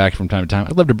to come back from time to time.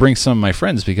 I'd love to bring some of my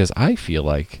friends because I feel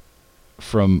like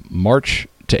from March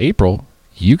to April,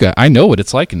 I know what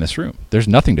it's like in this room. There's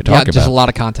nothing to talk just about. a lot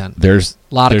of content. There's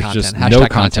A lot of there's content. just Hashtag no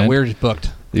content. content. We're just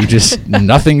booked. There's just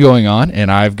nothing going on,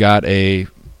 and I've got a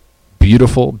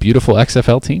beautiful, beautiful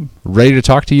XFL team ready to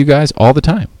talk to you guys all the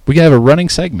time. We can have a running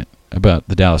segment about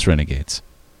the Dallas Renegades.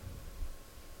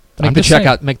 Make the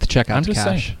checkout I'm to just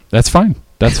cash. saying. That's fine.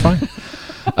 That's fine.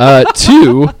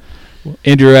 Two,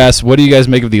 Andrew asks, what do you guys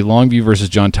make of the Longview versus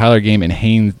John Tyler game and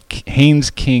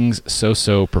Haynes King's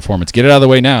so-so performance? Get it out of the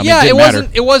way now. I mean, Yeah, it it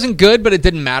didn't matter. wasn't good, but it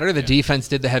didn't matter. The defense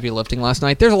did the heavy lifting last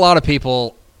night. There's a lot of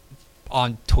people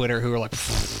on Twitter who are like,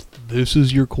 "This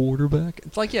is your quarterback."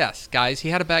 It's like, yes, guys, he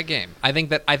had a bad game. I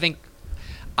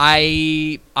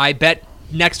bet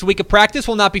next week of practice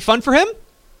will not be fun for him,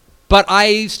 but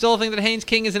I still think that Haynes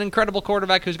King is an incredible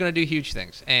quarterback who's going to do huge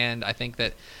things. And I think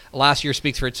that last year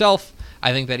speaks for itself.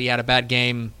 I think that he had a bad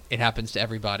game. It happens to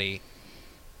everybody.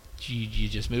 You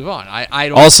just move on. I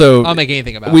don't make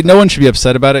anything about it. No one should be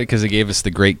upset about it because it gave us the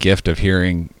great gift of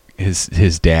hearing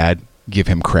his dad give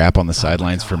him crap on the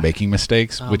sidelines for making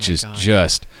mistakes, which is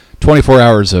just 24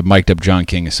 hours of mic'd up John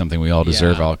King is something we all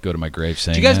deserve. Yeah. I'll go to my grave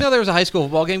saying Do you guys that. know there was a high school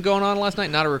football game going on last night,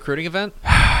 not a recruiting event?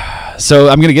 So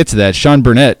I'm going to get to that. Sean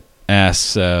Burnett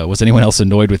asks, was anyone else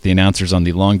annoyed with the announcers on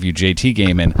the Longview JT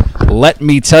game? And let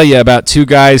me tell you about two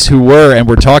guys who were, and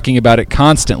were talking about it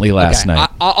constantly last night.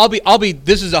 I'll be.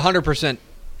 This is 100%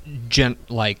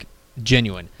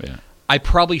 genuine. Yeah. I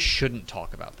probably shouldn't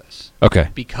talk about this Okay.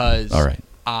 because All right.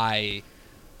 I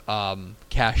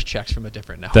cash checks from a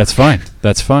different network. That's fine.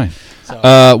 That's fine.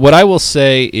 So, What I will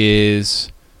say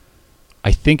is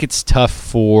I think it's tough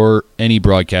for any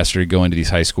broadcaster to go into these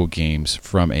high school games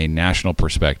from a national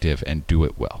perspective and do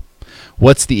it well.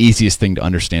 What's the easiest thing to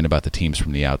understand about the teams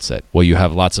from the outset? Well, you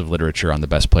have lots of literature on the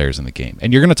best players in the game.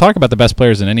 And you're going to talk about the best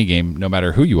players in any game no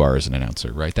matter who you are as an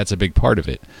announcer, right? That's a big part of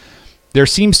it. There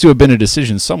seems to have been a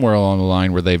decision somewhere along the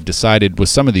line where they've decided with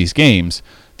some of these games,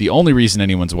 the only reason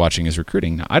anyone's watching is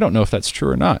recruiting. Now, I don't know if that's true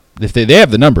or not. If they have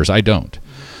the numbers, I don't.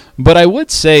 But I would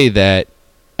say that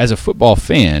as a football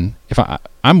fan, if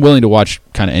I'm willing to watch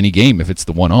kind of any game if it's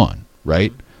the one on,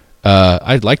 right?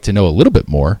 I'd like to know a little bit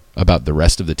more about the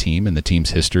rest of the team and the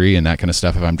team's history and that kind of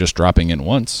stuff if I'm just dropping in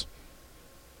once.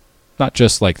 Not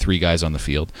just like three guys on the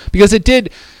field. Because it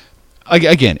did,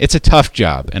 again, it's a tough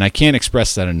job, and I can't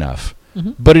express that enough.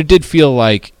 Mm-hmm. But it did feel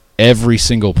like every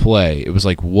single play, it was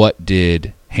like, what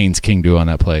did Haynes King do on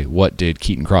that play? What did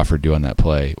Keaton Crawford do on that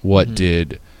play? What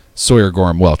did Sawyer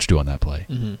Gorham Welch do on that play?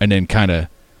 Mm-hmm. And then kind of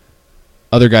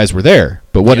other guys were there,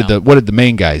 but what did the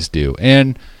main guys do?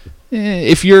 And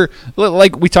if you're,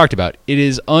 like we talked about, it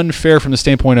is unfair from the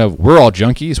standpoint of we're all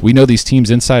junkies. We know these teams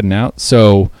inside and out,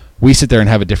 so we sit there and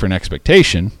have a different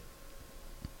expectation.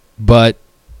 But,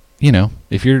 you know,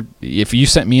 if you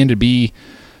sent me in to be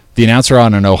the announcer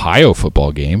on an Ohio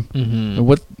football game,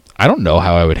 I don't know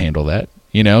how I would handle that.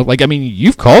 You know, like, I mean,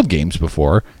 you've called games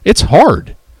before. It's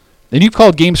hard. And you've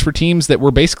called games for teams that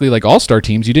were basically like all-star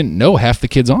teams. You didn't know half the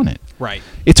kids on it. right.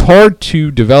 It's hard to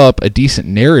develop a decent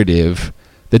narrative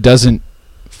that doesn't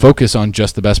focus on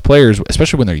just the best players,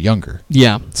 especially when they're younger.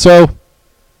 Yeah. So,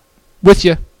 with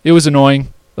you, it was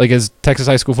annoying. Like, as Texas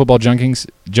high school football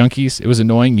junkies, it was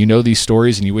annoying. You know these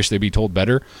stories, and you wish they'd be told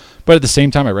better. But at the same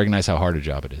time, I recognize how hard a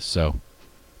job it is. So,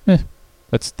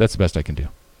 that's the best I can do.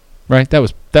 Right? That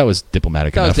was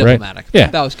diplomatic That enough, was diplomatic. right?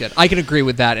 Yeah. That was good. I can agree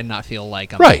with that and not feel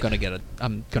like I'm Right. going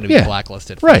to be Yeah.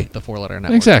 blacklisted for Right. the four-letter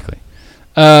network. Exactly.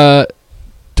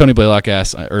 Tony Blaylock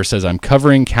says, I'm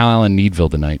covering Cal Allen Needville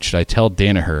tonight. Should I tell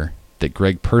Danaher that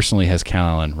Greg personally has Cal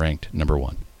Allen ranked number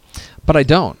 1? But I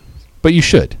don't. But you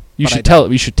should. You But I should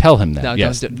tell. You should tell him that. No,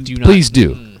 yes. do not. Please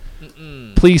do.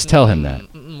 Please tell him that.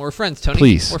 We're friends, Tony.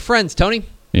 Please. We're friends, Tony.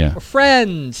 Yeah. We're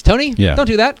friends, Tony. Yeah. Don't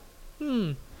do that.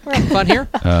 We're having fun here.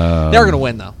 They're going to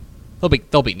win, though. They'll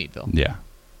beat Needville. Yeah.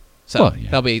 So Well, yeah.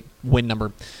 that'll be win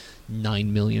number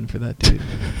 9 million for that dude.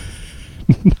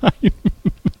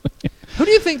 Who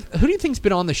do you think's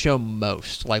been on the show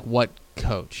most? Like, what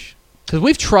coach? Because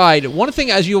we've tried. One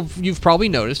thing, as you've probably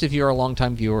noticed, if you're a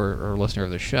longtime viewer or listener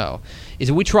of the show, is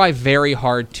that we try very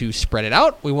hard to spread it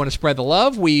out. We want to spread the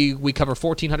love. We cover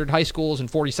 1,400 high schools and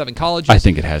 47 colleges. I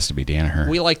think it has to be Danaher.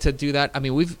 We like to do that. I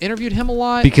mean, we've interviewed him a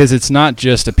lot. Because it's not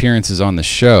just appearances on the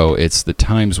show; it's the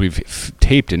times we've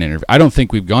taped an interview. I don't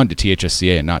think we've gone to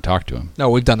THSCA and not talked to him. No,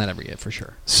 we've done that every year for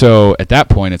sure. So at that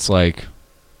point, it's like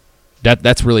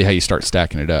that's really how you start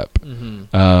stacking it up.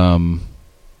 Mm-hmm.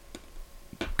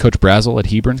 Coach Brazel at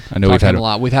Hebron. I know Talked to him a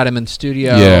lot. We've had him in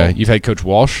studio. Yeah, you've had Coach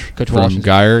Walsh. Coach from Walsh is-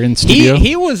 Geyer in studio.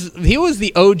 He was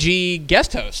the OG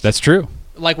guest host. That's true.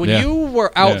 Like when Yeah. you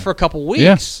were out Yeah. for a couple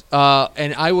weeks,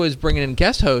 and I was bringing in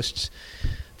guest hosts.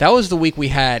 That was the week we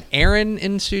had Aaron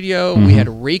in studio. We had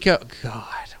Rico. God,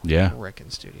 Yeah. Rick in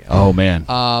studio. Oh man,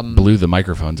 blew the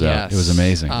microphones out. Yes. It was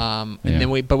amazing. And Yeah. then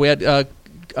we had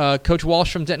Coach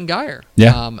Walsh from Denton Geyer.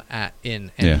 Yeah.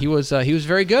 And Yeah. he was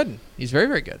very good. He's very,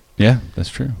 very good. Yeah, that's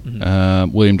true.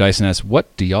 William Dyson asks, "What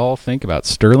do y'all think about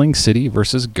Sterling City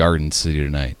versus Garden City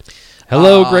tonight?"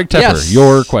 Hello, Greg Tepper. yes.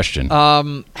 Your question.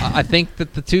 I think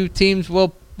that the two teams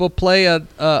will play a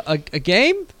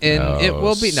game, and it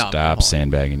will be no. Stop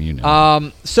sandbagging. You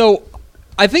know. So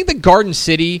I think the Garden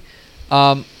City.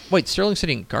 Wait, Sterling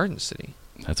City and Garden City.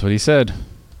 That's what he said.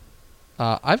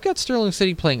 I've got Sterling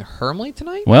City playing Hermley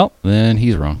tonight. Well, then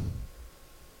he's wrong.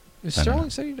 Is I don't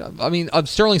Sterling City? I mean,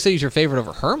 Sterling City's your favorite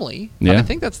over Hermley. Yeah. I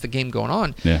think that's the game going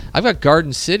on. Yeah. I've got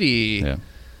Garden City Yeah.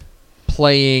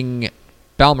 playing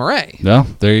Balmorhea. No,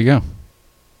 there you go.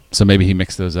 So maybe he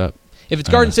mixed those up. If it's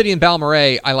Garden City and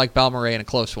Balmorhea, I like Balmorhea in a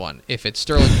close one. If it's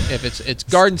Sterling, if it's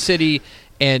Garden City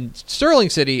and Sterling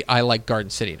City, I like Garden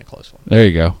City in a close one. There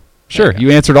you go. Sure, you go.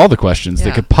 you answered all the questions that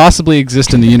Yeah. could possibly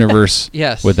exist in the universe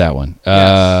Yes. with that one.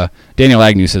 Yes. Daniel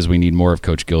Agnew says we need more of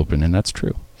Coach Gilpin, and that's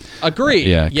true. Agreed.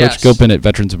 Yeah, Yes. Coach Gilpin at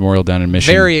Veterans Memorial down in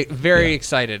Michigan. Very, very Yeah.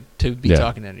 excited to be Yeah.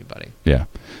 talking to anybody. Yeah.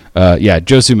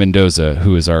 Josu Mendoza,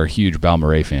 who is our huge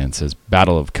Balmorhea fan, says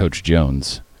Battle of Coach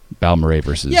Jones. Balmorhea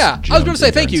versus Yeah, Jones I was going to say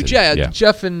in thank you, Garden City.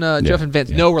 Jeff and Vince.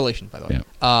 Yeah. No relation, by the way.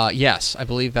 Yeah. Yes, I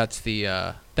believe that's the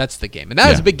game, and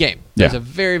that is a big game. That's Yeah. a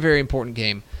very, very important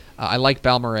game. I like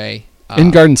Balmorhea.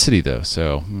 In Garden City, though,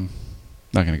 so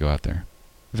not going to go out there.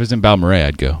 If it was in Balmorhea,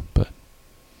 I'd go, but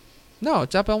No,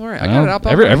 it's at Balmorhea. I got it out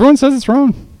Every, Balmorhea. everyone says it's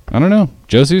wrong. I don't know.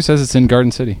 Josu says it's in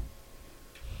Garden City.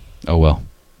 Oh, well.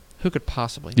 Who could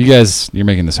possibly? You guys, you're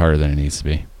making this harder than it needs to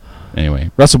be.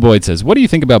 Anyway, Russell Boyd says, what do you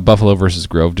think about Buffalo versus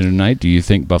Groveton tonight? Do you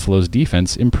think Buffalo's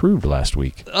defense improved last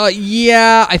week?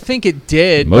 Yeah, I think it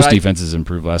did. Most but defenses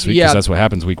improved last week because Yeah. that's what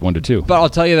happens week 1 to 2. But I'll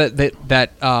tell you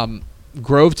that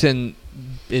Groveton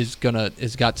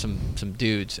has got some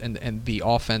dudes, and the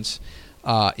offense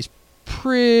is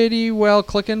pretty well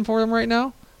clicking for them right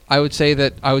now. I would say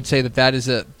that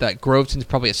that Groveton's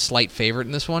probably a slight favorite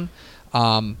in this one.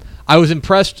 I was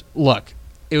impressed. Look,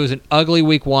 it was an ugly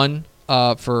week 1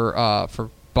 for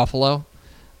Buffalo,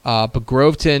 but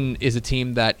Groveton is a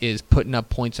team that is putting up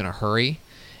points in a hurry,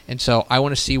 and so I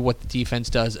want to see what the defense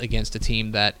does against a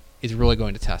team that is really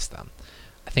going to test them.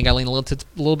 I think I lean a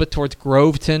little bit towards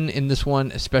Groveton in this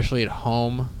one, especially at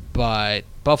home. But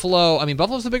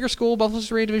Buffalo's the bigger school. Buffalo's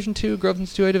 3A Division 2,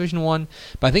 Groveton's 2A Division 1.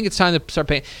 But I think it's time to start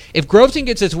paying. If Groveton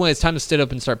gets its win, it's time to sit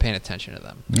up and start paying attention to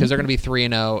them because they're going to be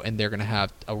 3-0 and they're going to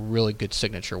have a really good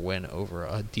signature win over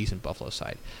a decent Buffalo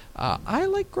side. I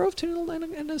like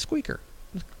Groveton in a squeaker.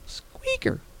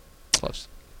 Squeaker. Close.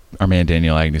 Our man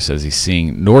Daniel Agnew says he's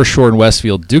seeing North Shore and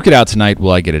Westfield duke it out tonight.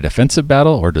 Will I get a defensive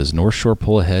battle, or does North Shore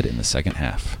pull ahead in the second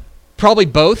half? Probably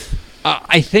both.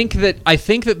 I think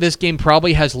that this game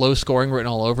probably has low scoring written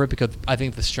all over it because I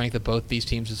think the strength of both these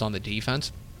teams is on the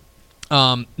defense.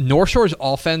 North Shore's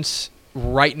offense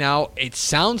right now, it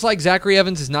sounds like Zachary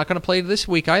Evans is not going to play this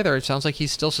week either. It sounds like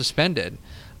he's still suspended.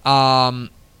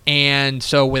 And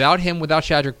so without him, without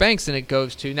Shadrack Banks, then it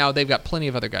goes to now they've got plenty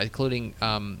of other guys, including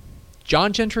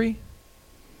John Gentry.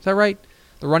 Is that right?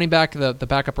 The running back, the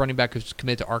backup running back who's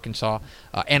committed to Arkansas,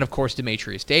 and of course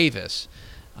Demetrius Davis.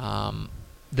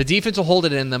 The defense will hold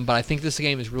it in them, but I think this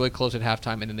game is really close at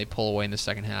halftime, and then they pull away in the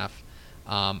second half.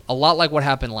 A lot like what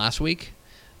happened last week.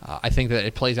 I think that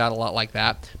it plays out a lot like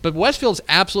that. But Westfield's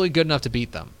absolutely good enough to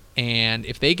beat them. And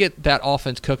if they get that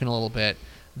offense cooking a little bit,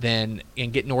 then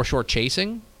and get North Shore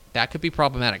chasing, that could be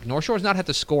problematic. North Shore's not had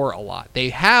to score a lot. They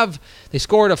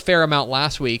scored a fair amount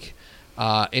last week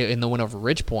in the win over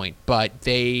Ridgepoint, but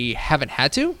they haven't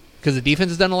had to because the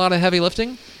defense has done a lot of heavy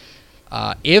lifting.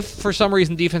 If for some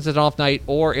reason defense is an off night,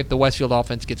 or if the Westfield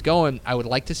offense gets going, I would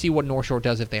like to see what North Shore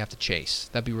does if they have to chase.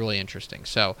 That'd be really interesting.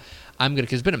 So I'm gonna,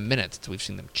 because it's been a minute since we've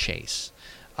seen them chase.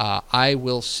 I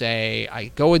will say I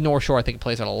go with North Shore. I think it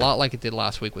plays out a lot like it did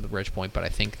last week with Ridgepoint, but I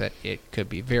think that it could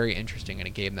be very interesting in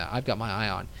a game that I've got my eye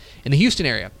on in the Houston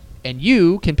area. And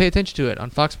you can pay attention to it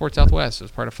on Fox Sports Southwest as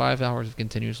part of 5 hours of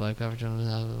continuous live coverage.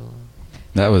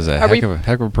 That was a heck of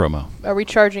a promo. Are we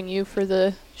charging you for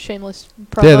the shameless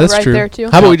promo that's true. there too?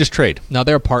 How about we just trade? No,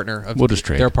 they're a partner. We'll just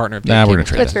trade. They're a partner of Nah, we're Dave gonna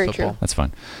trade. That's Campbell very Football. true. That's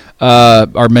fine.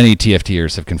 Our many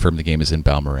TFTers have confirmed the game is in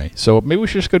Balmorhea, so maybe we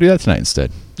should just go do that tonight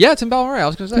instead. Yeah, it's in Balmorhea. I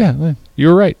was going to say. Yeah, you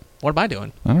were right. What am I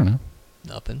doing? I don't know.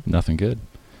 Nothing good.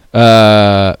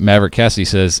 Maverick Cassidy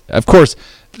says, of course,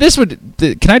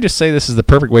 can I just say this is the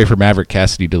perfect way for Maverick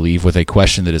Cassidy to leave with a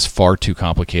question that is far too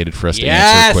complicated for us to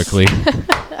answer quickly.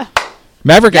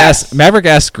 Maverick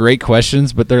asks great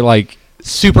questions, but they're like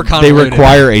super they convoluted.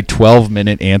 require a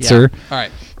 12-minute answer. Yeah. All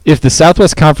right. If the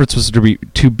Southwest Conference was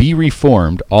to be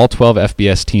reformed, all 12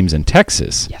 FBS teams in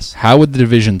Texas, Yes. how would the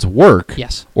divisions work?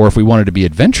 Yes. Or if we wanted to be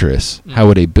adventurous, how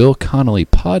would a Bill Connolly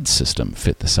pod system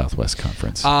fit the Southwest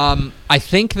Conference? I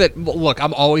think that, look,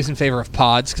 I'm always in favor of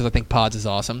pods because I think pods is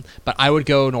awesome, but I would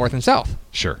go north and south.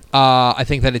 Sure. I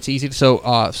think that it's easy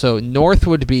to, so north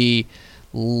would be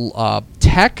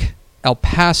Tech, El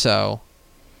Paso.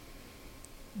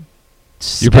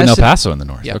 You're putting El Paso in the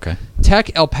north. Yeah. Okay. Tech,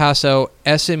 El Paso,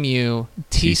 SMU,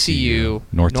 TCU,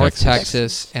 North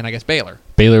Texas, and I guess Baylor.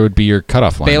 Baylor would be your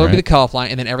cutoff line, Baylor would right? be the cutoff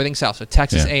line, and then everything south. So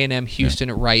Texas Yeah. A&M,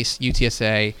 Houston, Rice,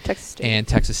 UTSA, Texas State. and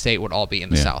Texas State would all be in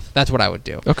the Yeah. south. That's what I would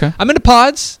do. Okay. I'm into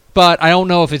pods, but I don't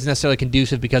know if it's necessarily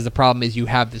conducive because the problem is you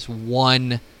have this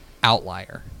one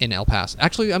outlier in El Paso.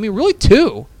 Actually, I mean, really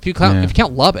two if you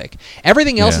count Lubbock.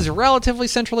 Everything else is relatively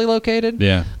centrally located.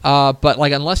 Yeah. But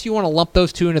like, unless you want to lump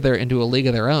those two into a league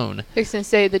of their own, I was going to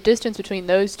say the distance between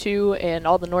those two and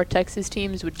all the North Texas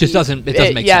teams would just doesn't make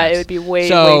sense. Yeah, it would be way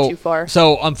too far.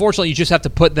 So unfortunately, you just have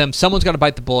to put them. Someone's got to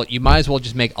bite the bullet. You might as well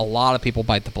just make a lot of people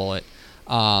bite the bullet,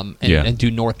 and do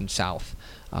north and south.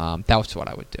 That was what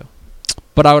I would do.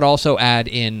 But I would also add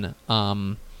in.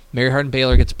 Mary Hardin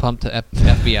Baylor gets pumped to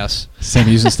FBS. Sam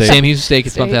Houston State. Sam Houston State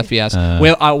gets pumped to FBS.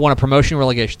 I want a promotion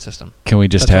relegation system. Can we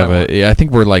just That's have I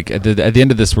think we're like at the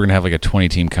end of this, we're gonna have like a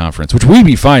 20-team conference, which we'd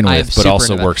be fine I am with, but super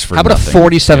also into that. works for How about nothing. a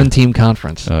 47-team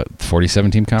conference?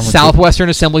 47-team conference. Southwestern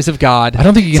Assemblies of God. I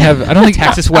don't think you can have. I don't think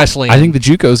Texas Wesleyan. I think the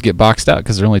JUCOs get boxed out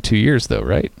because they're only 2 years, though,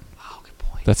 right? Oh, good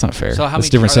point. That's not fair. So how That's many?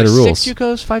 a different are set of there rules. 6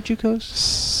 JUCOs, 5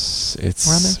 JUCOs. It's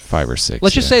Around there? 5 or 6.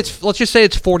 Let's just say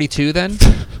it's 42 then.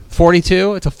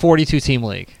 42. It's a 42-team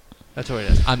league. That's what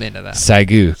it is. I'm into that.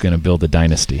 Sagu gonna build a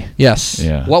dynasty. Yes.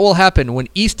 Yeah. What will happen when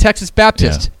East Texas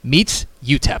Baptist meets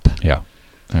UTEP? Yeah.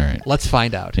 All right. Let's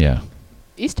find out. Yeah.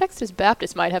 East Texas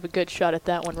Baptist might have a good shot at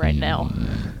that one right now.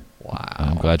 Wow.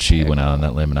 I'm glad she went out on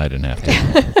that limb and I didn't have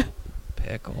to.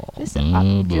 Pickle. Just, Oh,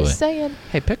 I'm boy. just saying.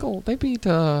 Hey, Pickle. They beat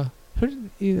who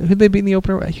they beat in the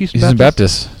opener? Houston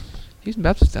Baptist. Houston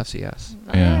Baptist FCS.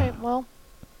 All Yeah. right, well,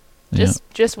 Yeah.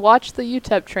 just watch the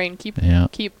UTEP train. Keep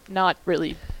not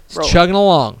really It's rolling. chugging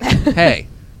along. Hey,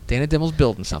 Dana Dimmel's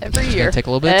building something. Every It's year. gonna take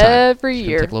a little bit of time. Every It's gonna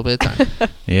year. take a little bit of time.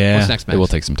 Yeah, What's next, it will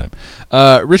Max? take some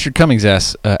time. Richard Cummings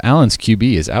asks, Allen's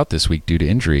QB is out this week due to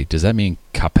injury. Does that mean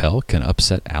Capel can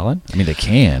upset Allen? I mean, they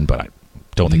can, but I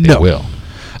don't think No. they will.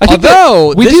 I think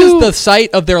Although, we this do- is the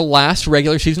site of their last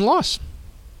regular season loss.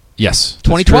 yes,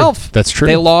 2012. That's true.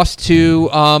 They lost to,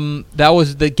 that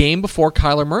was the game before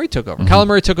Kyler Murray took over. Kyler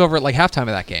Murray took over at like halftime of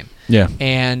that game. Yeah,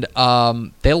 And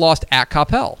they lost at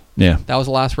Capel. yeah, That was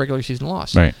the last regular season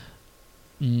loss. right.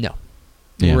 No.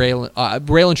 Yeah.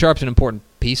 Raylan Sharp's an important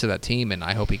piece of that team, and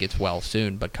I hope he gets well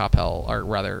soon. But Capel, or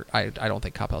rather, I don't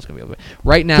think Capel's going to be able to.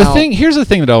 Right now, Here's the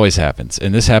thing that always happens,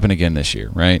 and this happened again this year,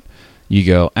 right? You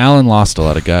go, Allen lost a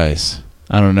lot of guys.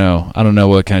 I don't know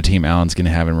what kind of team Allen's going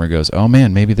to have, and where it goes, oh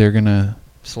man, maybe they're going to.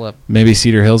 slip. Maybe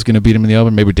Cedar Hill's going to beat him in the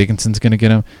open. Maybe Dickinson's going to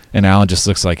get him, and Allen just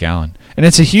looks like Allen. And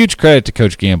it's a huge credit to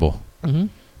Coach Gamble. Mm-hmm.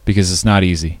 because it's not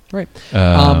easy. Right.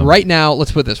 Right now,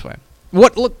 let's put it this way.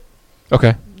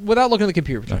 Okay. Without looking at the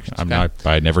computer projections. I'm not.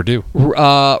 I never do.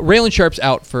 Raylan Sharp's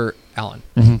out for Allen.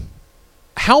 Mm-hmm.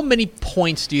 How many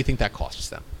points do you think that costs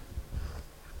them?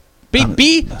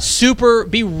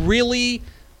 Be really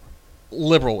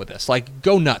liberal with this. Like,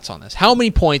 go nuts on this. How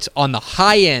many points on the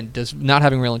high end does not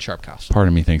having Raylan Sharp cost? Part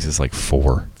of me thinks it's like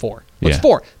 4. 4. Yeah. What's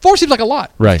 4? 4 seems like a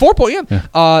lot. Right. 4 points.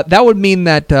 Yeah. That would mean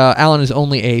that Allen is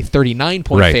only a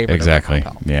 39-point right. favorite. Exactly.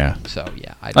 Yeah. So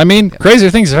yeah. I mean,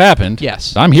 crazier things have happened.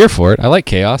 Yes. I'm here for it. I like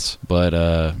chaos, but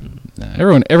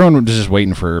everyone was just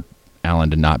waiting for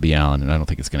Allen to not be Allen, and I don't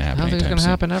think it's going to happen. I don't think it's going to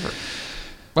happen ever.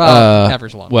 Well,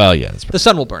 ever's long. Well, yeah. That's the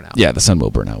sun will burn out. Yeah, the sun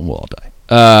will burn out, and we'll all die.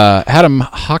 Adam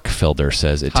Hochfelder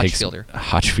says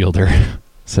Hochfelder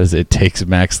says it takes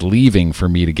Max leaving for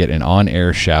me to get an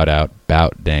on-air shout-out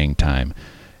about dang time.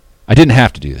 I didn't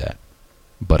have to do that,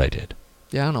 but I did.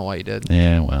 Yeah, I don't know why you did.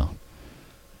 Yeah, well.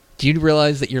 Do you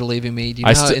realize that you're leaving me? Do you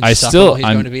know how insufferable he's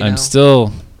going to be now? I'm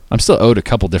still owed a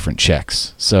couple different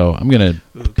checks, so I'm going to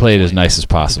play it as nice as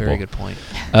possible. Very good point.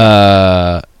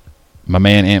 My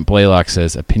man Ant Blaylock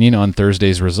says, opinion on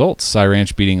Thursday's results. Cy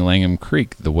Ranch beating Langham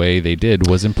Creek the way they did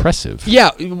was impressive.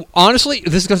 Yeah, honestly,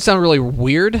 this is going to sound really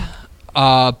weird,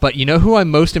 but you know who I'm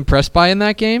most impressed by in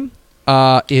that game?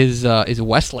 Is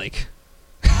Westlake.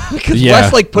 Because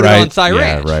Westlake put it on Cy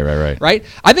Ranch. Right. Right?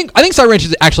 I think Cy Ranch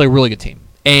is actually a really good team.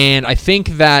 And I think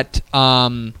that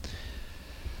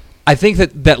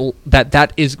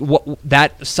that is what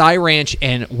that Cy Ranch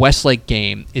and Westlake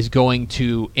game is going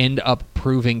to end up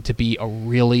proving to be a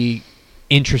really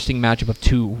interesting matchup of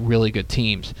two really good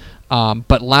teams.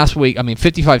 But last week, I mean,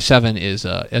 55-7 is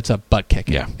it's a butt kick.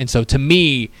 Yeah. And so to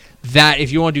me, that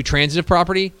if you want to do transitive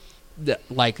property,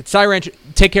 like Cy Ranch,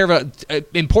 take care of a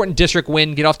important district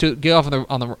win, get off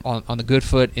on the good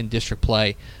foot in district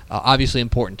play. Obviously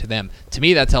important to them. To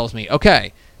me, that tells me,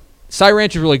 okay, Cy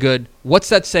Ranch is really good. What's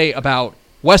that say about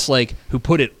Westlake, who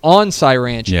put it on Cy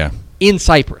Ranch in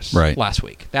Cypress last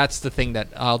week? That's the thing that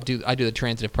I do the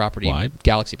transitive property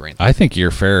Galaxy Brain. I think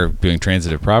you're fair doing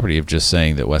transitive property of just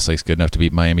saying that Westlake's good enough to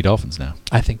beat Miami Dolphins now.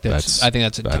 I think that's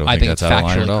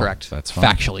factually correct. That's fine.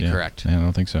 Factually correct. Yeah, I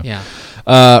don't think so.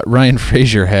 Yeah. Ryan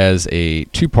Frazier has a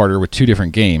two-parter with 2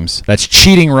 different games. That's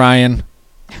cheating, Ryan.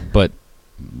 But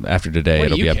after today,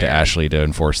 it'll be up to Ashley to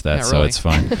enforce that, so it's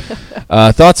fine.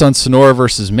 Thoughts on Sonora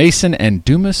versus Mason and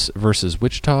Dumas versus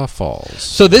Wichita Falls?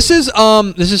 So this is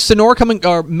Sonora coming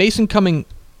or Mason coming.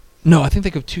 No, I think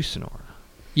they go to Sonora.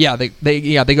 Yeah, they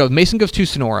go. Mason goes to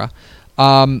Sonora.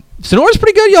 Sonora's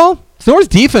pretty good, y'all. Sonora's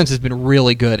defense has been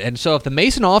really good, and so if the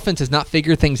Mason offense has not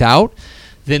figured things out,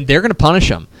 then they're going to punish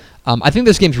them. I think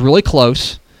this game's really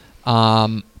close.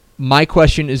 My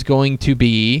question is going to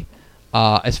be.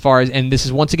 As far as, and this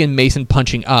is once again Mason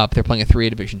punching up. They're playing a 3A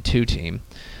Division II team.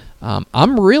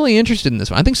 I'm really interested in this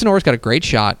one. I think Sonora's got a great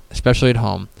shot, especially at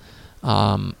home,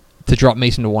 to drop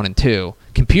Mason to 1 and 2.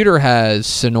 Computer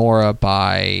has Mason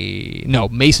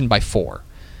by 4.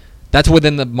 That's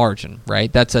within the margin,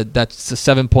 right? That's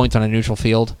 7 points on a neutral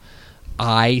field.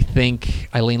 I think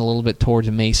I lean a little bit towards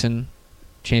Mason.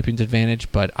 Champion's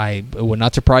advantage, but it would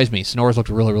not surprise me. Sonora's looked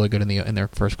really, really good in their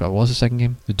first club. What was the second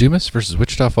game? The Dumas versus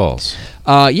Wichita Falls.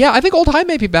 I think Old High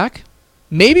may be back.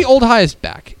 Maybe Old High is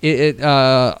back.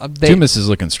 Dumas is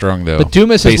looking strong though. But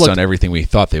Dumas based on everything we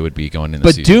thought they would be going into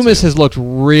the season. But Dumas has looked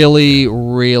really,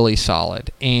 really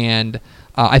solid, and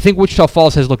I think Wichita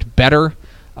Falls has looked better,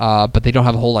 but they don't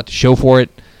have a whole lot to show for it.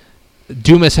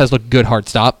 Dumas has looked good hard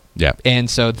stop. Yeah. And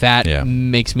so that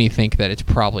makes me think that it's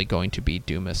probably going to be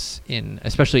Dumas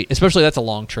especially that's a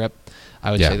long trip.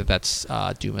 I would say that's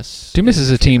Dumas. Dumas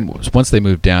is a team once they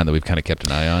moved down that we've kind of kept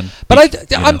an eye on. But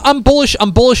I'm bullish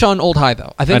on Old High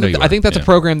though. I think that's a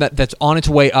program that's on its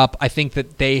way up. I think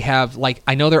that they have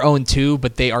I know they're 0-2,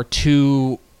 but they are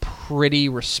 2 pretty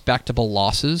respectable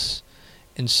losses.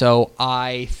 And so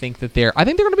I think they're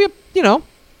going to be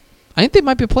I think they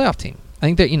might be a playoff team. I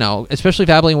think that, especially if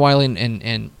Abilene, Wiley,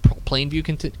 and Plainview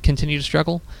continue to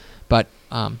struggle. But,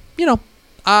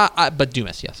 but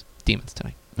Dumas, yes. Demons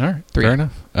tonight. All right. Fair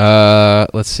enough.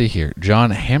 Let's see here.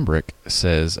 John Hambrick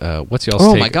says, what's y'all's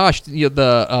take? Oh, my gosh.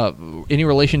 Any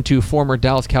relation to former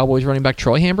Dallas Cowboys running back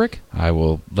Troy Hambrick? I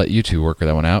will let you two work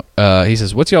that one out. He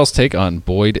says, what's y'all's take on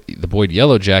the Boyd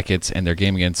Yellow Jackets and their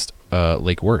game against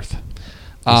Lake Worth?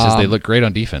 He says they look great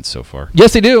on defense so far.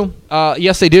 Yes, they do. But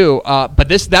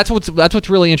that's what's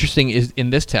really interesting is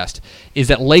in this test is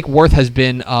that Lake Worth has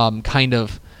been kind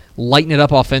of lighten it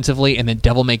up offensively and then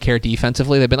devil may care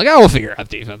defensively. They've been like, we'll figure out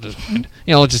defense.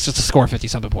 Just to score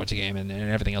 50-something points a game and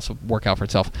everything else will work out for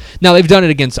itself. Now they've done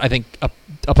it against I think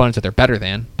opponents that they're better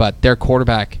than, but their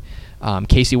quarterback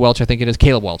Casey Welch, I think it is,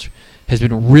 Caleb Welch, has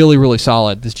been really, really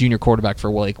solid. This junior quarterback for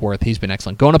Lake Worth, he's been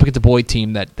excellent. Going up against a Boyd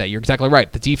team that you're exactly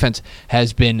right. The defense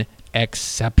has been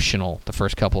exceptional the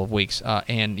first couple of weeks.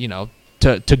 And,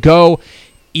 to go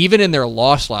even in their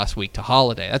loss last week to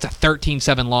Holiday, that's a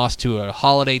 13-7 loss to a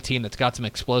Holiday team that's got some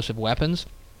explosive weapons.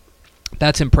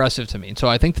 That's impressive to me. And so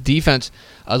I think the defense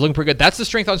is looking pretty good. That's the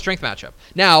strength-on-strength matchup.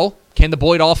 Now, can the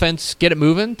Boyd offense get it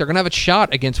moving? They're going to have a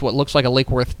shot against what looks like a Lake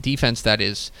Worth defense that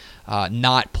is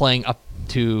not playing up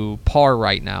to par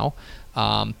right now.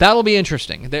 That'll be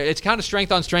interesting. It's kind of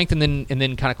strength on strength and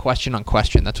then kind of question on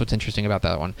question. That's what's interesting about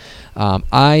that one.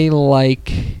 I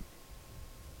like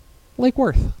Lake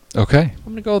Worth. Okay.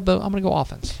 I'm gonna go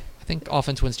offense. I think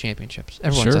offense wins championships.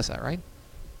 Everyone Sure. says that, right?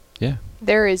 Yeah.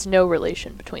 There is no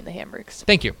relation between the Hamburgs.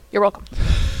 Thank you. You're welcome.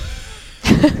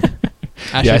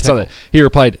 Yeah, I saw that. He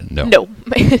replied, no. No.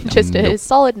 Just Nope. a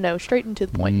solid no, straight and to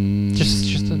the point.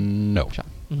 Just a no. shot.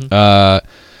 Mhm.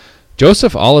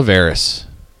 Joseph Oliveris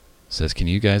says, can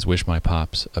you guys wish my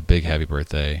pops a big happy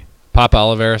birthday? Papa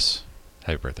Oliveris,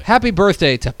 happy birthday. Happy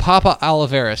birthday to Papa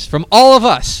Oliveris from all of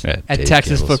us At at Dave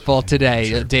Texas Campbell's. Football Today.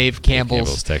 Sure. Dave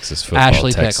Campbell's. Texas Football,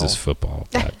 Ashley Pickle.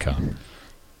 TexasFootball.com.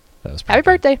 That was Happy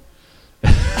pretty good. birthday.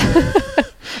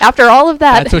 After all of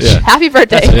that, That's what Yeah. happy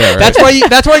birthday. Yeah, right.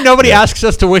 That's why nobody Yeah. asks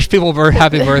us to wish people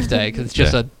happy birthday, because it's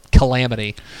just Yeah. a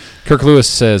calamity. Kirk Lewis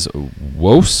says,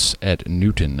 Wos at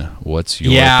Newton. What's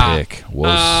your pick?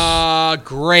 Wos.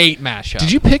 Great mashup.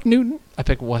 Did you pick Newton? I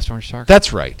picked West Orange Stark.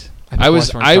 That's right.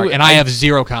 I have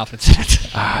zero confidence in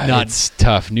it. None. It's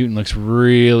tough. Newton looks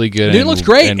really good. Newton looks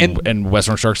great, and West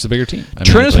Orange Sharks is the bigger team.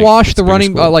 Trinus Wash, it's the a bigger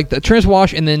running, squad. the Trinus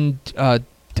Wash, and then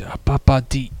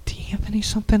D'Anthony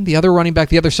something, the other running back,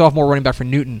 the other sophomore running back for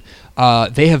Newton.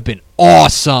 They have been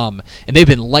awesome, and they've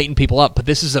been lighting people up. But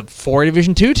this is a 4A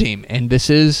Division II team, and this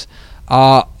is,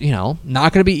 not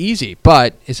going to be easy.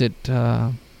 But is it?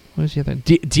 What is the other?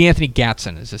 D'Anthony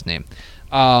Gatson is his name.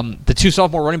 The two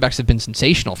sophomore running backs have been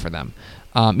sensational for them.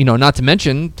 Not to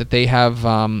mention that they have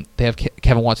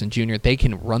Kevin Watson Jr. They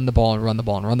can run the ball and run the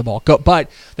ball and run the ball. But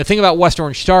the thing about West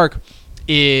Orange Stark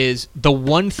is the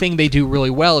one thing they do really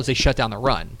well is they shut down the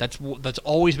run. That's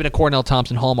always been a Cornell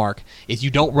Thompson hallmark, is you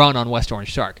don't run on West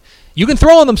Orange Stark. You can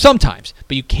throw on them sometimes,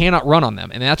 but you cannot run on them,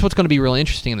 and that's what's going to be really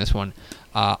interesting in this one.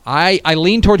 I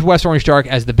lean towards West Orange Stark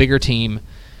as the bigger team.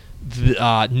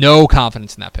 No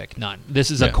confidence in that pick. None. This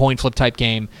is a coin flip type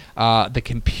game. The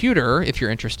computer, if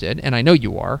you're interested, and I know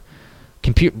you are,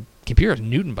 computer is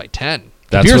Newton by 10.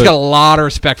 Computer's got a lot of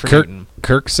respect for Newton.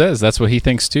 Kirk says that's what he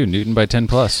thinks too. Newton by 10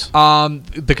 plus.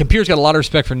 The computer's got a lot of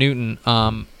respect for Newton.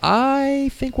 I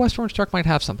think West Orange Stark might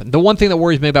have something. The one thing that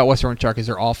worries me about West Orange Stark is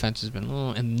their offense has been,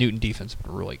 and Newton defense has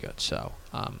been really good. So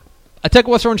I take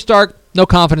West Orange Stark. No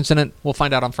confidence in it. We'll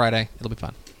find out on Friday. It'll be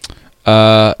fun.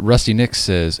 Rusty Nick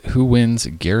says, who wins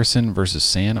Garrison versus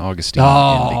San Augustine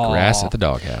in the grass at the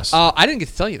doghouse? I didn't get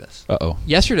to tell you this. Uh-oh.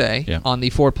 Yesterday on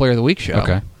the Ford Player of the Week show,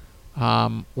 Okay.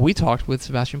 We talked with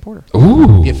Sebastian Porter,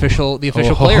 Ooh. the official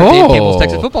player of Dave Campbell's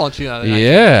Texas Football on Tuesday night.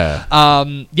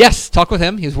 Yeah. Yes, talked with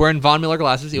him. He was wearing Von Miller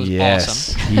glasses. It was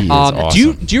Yes, awesome. he is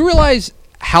awesome. Do you realize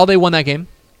how they won that game?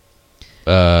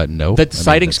 No. The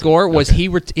citing score was he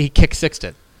kick sixed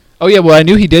it. Oh yeah, well I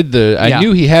knew he did I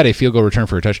knew he had a field goal return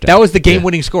for a touchdown. That was the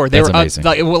game-winning score. They That's were amazing.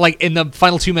 like in the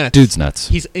final 2 minutes. Dude's nuts.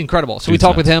 He's incredible. So we Dude's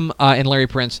talked with nuts. him and Larry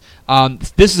Prince.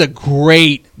 This is a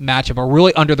great matchup, a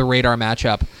really under-the-radar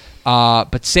matchup.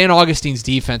 But San Augustine's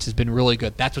defense has been really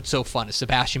good. That's what's so fun, is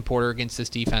Sebastian Porter against this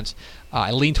defense. I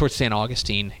lean towards San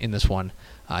Augustine in this one.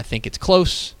 I think it's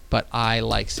close, but I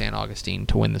like San Augustine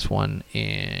to win this one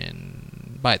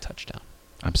by a touchdown.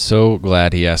 I'm so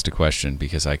glad he asked a question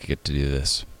because I could get to do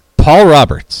this. Paul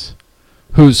Roberts,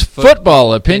 whose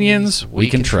football opinions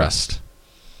we can trust,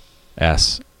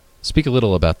 asks, speak a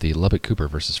little about the Lubbock Cooper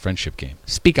versus Friendship game.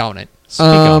 Speak on it. Speak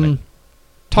on it.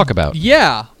 Talk about.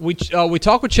 Yeah, we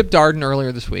talked with Chip Darden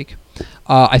earlier this week.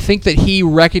 I think that he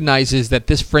recognizes that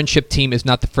this Friendship team is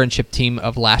not the Friendship team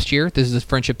of last year. This is a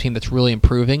Friendship team that's really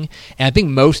improving. And I think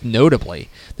most notably,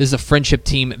 this is a Friendship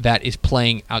team that is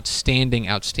playing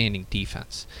outstanding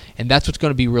defense. And that's what's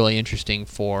going to be really interesting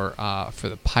for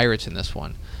the Pirates in this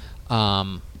one.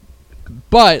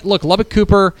 But, look, Lubbock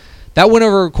Cooper, that win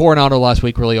over Coronado last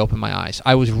week really opened my eyes.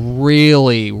 I was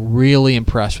really, really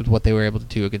impressed with what they were able to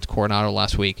do against Coronado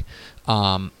last week.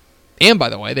 And, by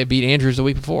the way, they beat Andrews the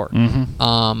week before.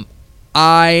 Mm-hmm.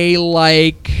 I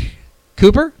like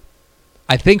Cooper.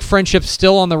 I think Friendship's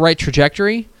still on the right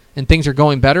trajectory, and things are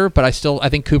going better, but I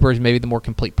think Cooper is maybe the more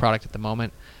complete product at the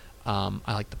moment. I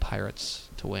like the Pirates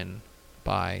to win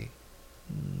by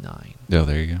 9 Oh,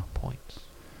 there you go. points.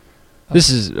 This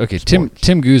is okay.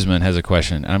 Tim Guzman has a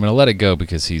question, and I'm going to let it go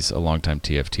because he's a longtime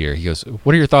TFTer. He goes,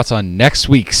 "What are your thoughts on next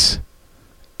week's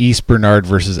East Bernard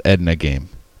versus Edna game?"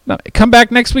 No, come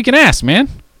back next week and ask, man.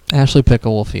 Ashley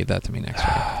Pickle will feed that to me next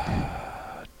week.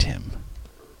 Tim,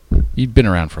 you've been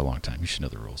around for a long time. You should know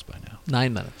the rules by now.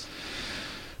 9 minutes.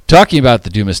 Talking about the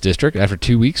Dumas District, after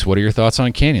 2 weeks, what are your thoughts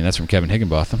on Canyon? That's from Kevin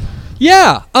Higginbotham.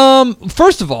 Yeah.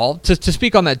 First of all, to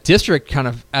speak on that district kind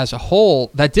of as a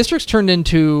whole, that district's turned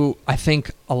into, I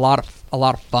think, a lot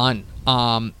of fun.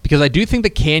 Because I do think the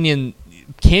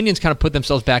Canyon's kind of put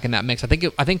themselves back in that mix. I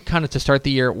think kind of to start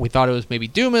the year, we thought it was maybe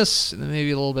Dumas, and then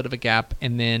maybe a little bit of a gap,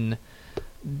 and then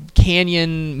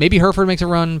Canyon, maybe Hereford makes a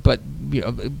run, but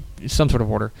some sort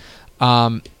of order.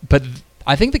 But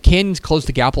I think the Canyons closed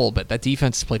the gap a little bit. That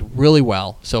defense has played really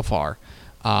well so far.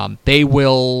 They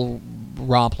will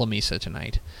romp Lamesa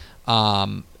tonight.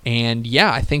 And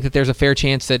yeah, I think that there's a fair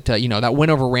chance that that win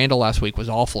over Randall last week was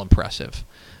awful impressive.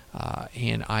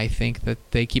 And I think that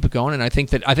they keep it going. And I think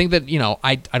that I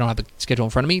don't have the schedule in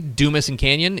front of me. Dumas and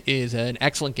Canyon is an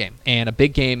excellent game and a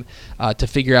big game to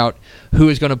figure out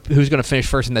who's going to finish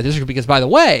first in that district. Because by the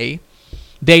way,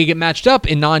 they get matched up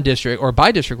in non-district, or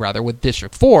by district rather, with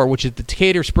District 4, which is the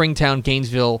Decatur, Springtown,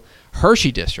 Gainesville,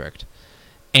 Hershey district.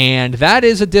 And that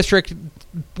is a district,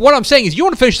 what I'm saying is you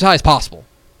want to finish as high as possible.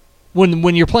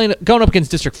 When you're going up against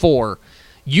District 4,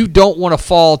 you don't want to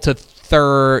fall to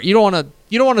third. You don't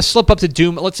want to slip up to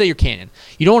Dumas. Let's say you're Canyon.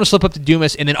 You don't want to slip up to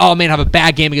Dumas and then, oh man, have a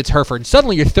bad game against Hereford. And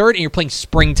suddenly you're third and you're playing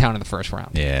Springtown in the first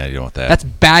round. Yeah, you don't want that. That's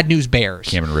bad news bears.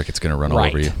 Cameron Ricketts going to run all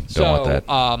over you. Don't want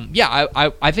that. Yeah,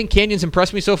 I think Canyon's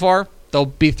impressed me so far. They'll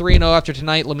be 3-0 after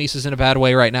tonight. Lamesa's in a bad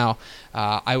way right now.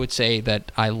 I would say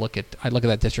that I look at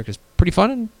that district as pretty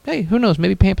fun. And hey, who knows?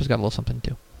 Maybe Pampa's got a little something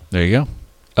too. There you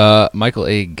go. Michael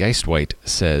A. Geistwhite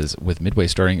says, with Midway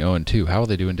starting 0-2, how will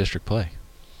they do in district play?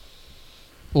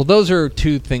 Well, those are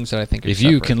two things that I think are If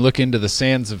separate. you can look into the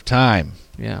sands of time.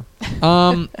 Yeah.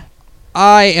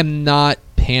 I am not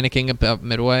panicking about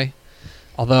Midway.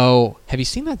 Although, have you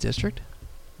seen that district?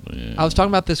 Yeah. I was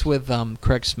talking about this with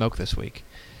Craig Smoke this week.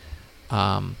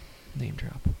 Name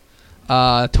drop.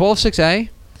 12-6A.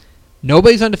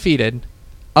 Nobody's undefeated.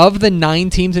 Of the 9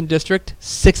 teams in district,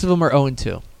 6 of them are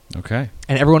 0-2. Okay.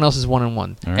 And everyone else is 1-1. All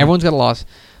right. Everyone's got a loss.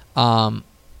 I'm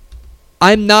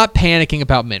not panicking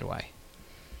about Midway.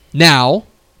 Now,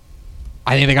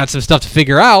 I think they got some stuff to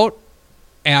figure out,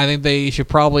 and I think they should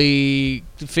probably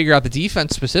figure out the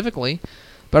defense specifically,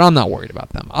 but I'm not worried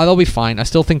about them. They'll be fine. I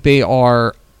still think they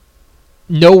are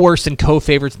no worse than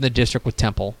co-favorites in the district with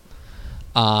Temple.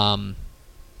 But,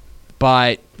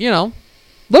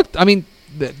 look, I mean,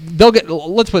 they'll get,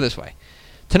 let's put it this way.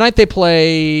 Tonight they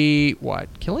play, what,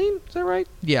 Killeen? Is that right?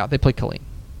 Yeah, they play Killeen.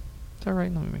 Is that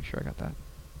right? Let me make sure I got that.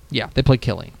 Yeah, they play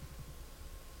Killeen.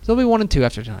 So they'll be 1-2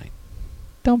 after tonight.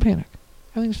 Don't panic.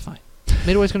 Everything's fine.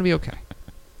 Midway's going to be okay.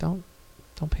 Don't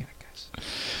panic,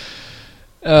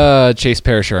 guys. Chase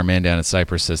Parrish, our man down at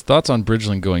Cypress, says, thoughts on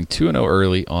Bridgeland going 2-0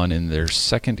 early on in their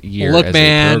second year Look, as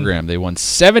man. a program. They won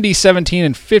 70-17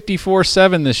 and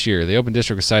 54-7 this year. They open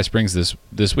district with Cy Springs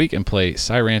this week and play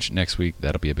Cy Ranch next week.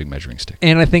 That'll be a big measuring stick.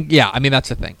 And I think, that's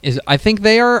the thing. I think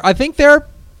they're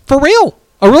for real.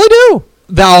 I really do.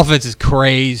 That offense is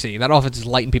crazy. That offense is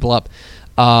lighting people up.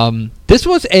 This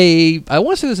was I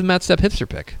want to say this is a Matt Stepp hipster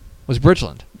pick. Was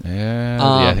Bridgeland. Yeah,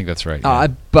 I think that's right. Yeah.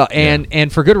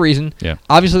 And for good reason. Yeah.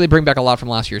 Obviously, they bring back a lot from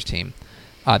last year's team.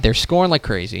 They're scoring like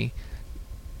crazy.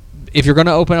 If you're going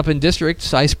to open up in district,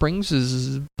 Cy Springs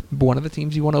is one of the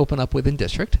teams you want to open up with in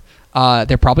district.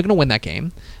 They're probably going to win that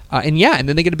game. And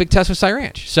then they get a big test with Cy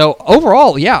Ranch. So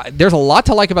overall, there's a lot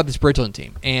to like about this Bridgeland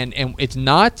team. And it's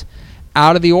not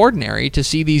out of the ordinary to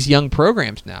see these young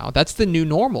programs now. That's the new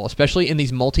normal, especially in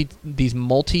these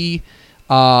multi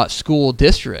school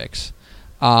districts,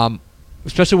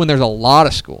 especially when there's a lot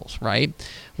of schools, right?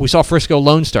 We saw Frisco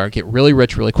Lone Star get really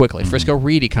rich really quickly. Frisco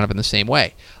Reedy kind of in the same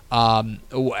way.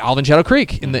 Alvin Shadow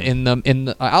Creek in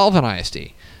the Alvin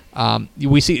ISD.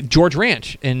 We see George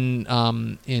Ranch in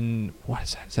what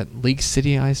is that? Is that League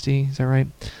City ISD? Is that right?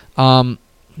 No.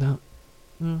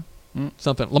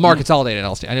 Something. Lamar Consolidated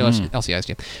LC. I know it's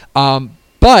LCISD.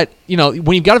 But,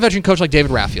 when you've got a veteran coach like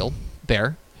David Raffield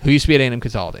there, who used to be at A&M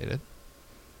Consolidated,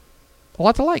 a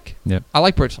lot to like. Yep. I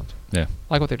like Bridgeland. Yeah.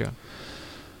 I like what they're doing.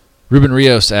 Ruben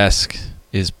Rios asks,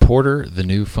 is Porter the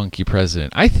new funky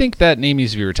president? I think that name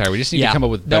needs to be retired. We just need to come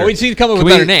up with better. No, we just need to come up with a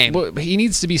better name. Well, he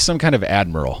needs to be some kind of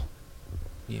admiral.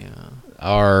 Yeah.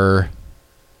 Our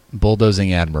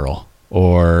bulldozing admiral.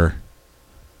 Or,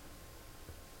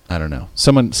 I don't know.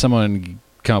 Someone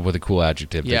come up with a cool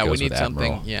adjective that goes with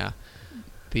admiral. something.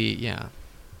 Yeah.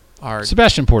 Our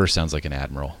Sebastian Porter sounds like an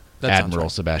admiral. That sounds Admiral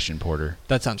right. Sebastian Porter,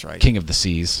 That sounds right. King of the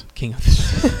Seas. King of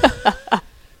the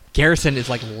Garrison is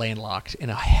like landlocked in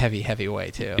a heavy, heavy way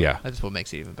too. Yeah. That's what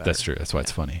makes it even better. That's true. That's why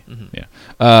it's funny. Mhm.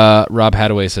 Yeah. Rob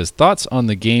Hadaway says thoughts on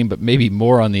the game, but maybe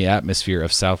more on the atmosphere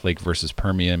of Southlake versus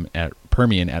Permian at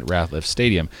Ratliff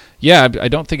Stadium. Yeah, I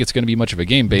don't think it's going to be much of a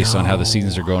game based on how the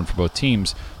seasons are going for both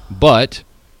teams. But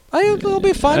It'll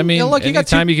be fun. I mean, You know, look, you got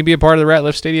anytime you can be a part of the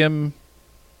Ratliff Stadium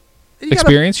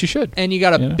experience, you should. and you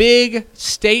got a You know? big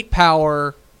state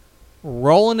power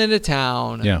rolling into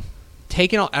town. Yeah.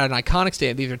 Taking on an iconic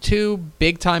stadium. These are two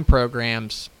big time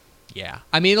programs. Yeah,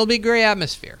 I mean it'll be a great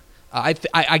atmosphere.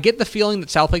 I get the feeling that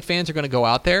Southlake fans are going to go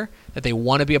out there, that they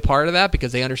want to be a part of that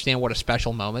because they understand what a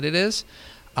special moment it is.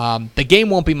 The game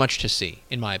won't be much to see,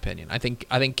 in my opinion. I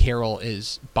think Carroll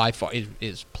is by far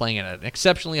is playing at an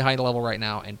exceptionally high level right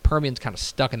now, and Permian's kind of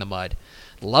stuck in the mud.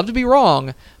 Love to be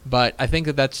wrong, but I think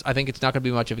it's not going to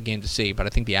be much of a game to see. But I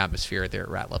think the atmosphere there at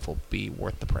Ratliff will be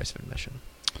worth the price of admission.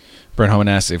 Brent Homan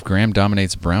asks, if Graham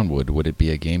dominates Brownwood, would it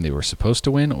be a game they were supposed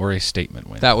to win or a statement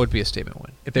win? That would be a statement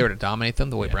win if they were to dominate them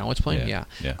the way Brownwood's playing. Yeah.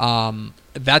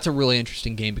 That's a really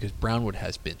interesting game because Brownwood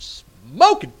has been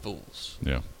smoking fools.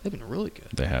 Yeah, They've been really good.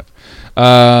 they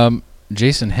have.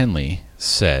 Jason Henley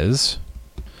says,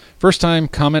 first time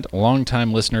comment, long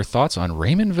time listener, thoughts on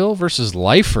Raymondville versus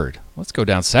Lyford. Let's go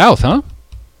down south, huh?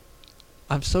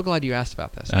 I'm so glad you asked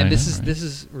about this, I and know, this right?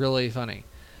 is really funny.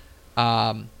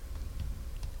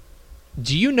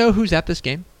 Do you know who's at this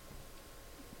game?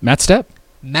 Matt Stepp.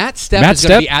 Matt Stepp is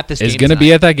going to be at this game. is going to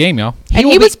be at that game, y'all. And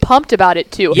will he be- was pumped about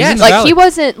it too. Yes. Like he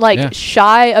wasn't like Yeah.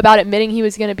 shy about admitting he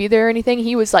was going to be there or anything.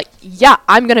 He was like, "Yeah,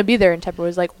 I'm going to be there." And Tepper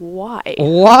was like, "Why?"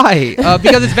 Why?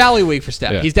 Because it's Valley Week for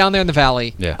Stepp. Yeah. He's down there in the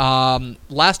Valley. Yeah.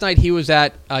 Last night he was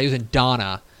in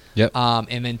Donna. Yep.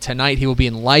 And then tonight he will be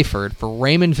in Lyford for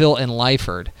Raymondville and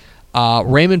Lyford.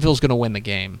 Raymondville's going to win the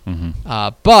game.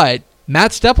 Mhm. But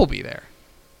Matt Stepp will be there.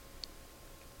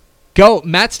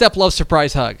 Matt Stepp loves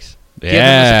surprise hugs. Give him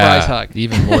a surprise hug.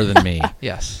 Even more than me.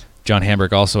 Yes. John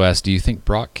Hamburg also asked, do you think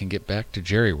Brock can get back to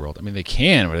Jerry World? I mean, they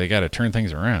can, but they got to turn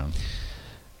things around.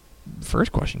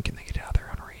 First question, can they get out there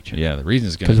on region? Yeah, the reason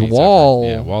is going to Because be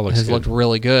Wall looks has good. looked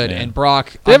really good. Yeah. And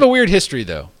Brock... They have a weird history,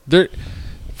 though.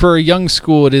 For a young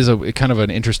school, it is a kind of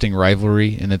an interesting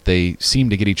rivalry in that they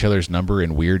seem to get each other's number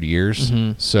in weird years.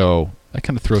 Mhm. So I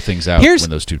kind of throw things out Here's-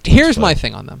 when those two teams Here's play. my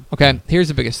thing on them. Okay, here's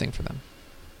the biggest thing for them.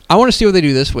 I want to see what they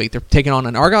do this week. They're taking on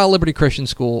an Argyle Liberty Christian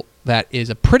school that is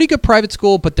a pretty good private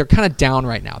school, but they're kind of down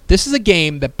right now. This is a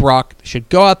game that Brock should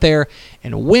go out there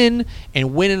and win in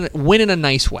a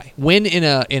nice way, win in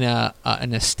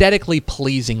an aesthetically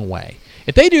pleasing way.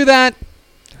 If they do that,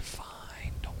 they're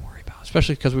fine. Don't worry about it.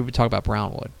 Especially because we would talk about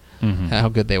Brownwood, Mhm. how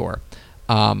good they were.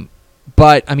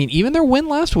 But I mean, even their win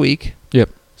last week, Yep.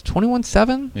 it's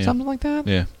 21-7, Yeah. something like that.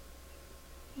 Yeah.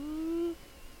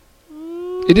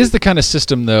 It is the kind of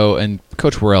system, though, and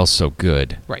Coach Worrell's so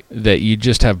good Right. that you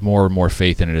just have more and more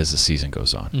faith in it as the season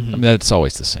goes on. Mhm. I mean, that's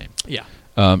always the same. Yeah.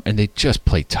 And they just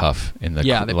play tough in the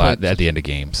Yeah, they play- at the end of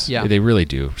games. Yeah. They really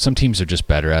do. Some teams are just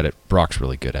better at it. Brock's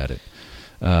really good at it.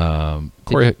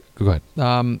 Corey, go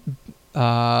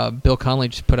ahead. Bill Conley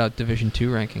just put out Division II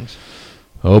rankings.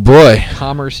 Oh, boy.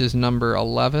 Commerce is number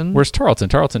 11. Where's Tarleton?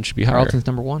 Tarleton should be higher. Tarleton's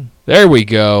number 1. There we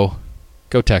go.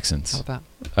 Go Texans. How about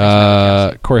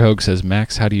that? Corey Hogue says,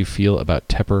 Max, how do you feel about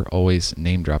Tepper always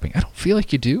name dropping? I don't feel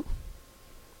like you do.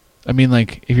 I mean,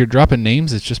 like, if you're dropping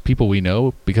names, it's just people we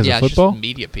know because Yeah, of it's football. just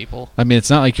media people. I mean, it's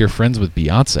not like you're friends with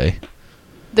Beyonce.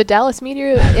 The Dallas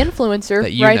media influencer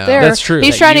That you right know. there. That's true.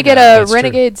 He's That trying you to get know. a That's true.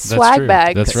 Renegade That's swag true.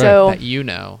 bag. That's right. So That you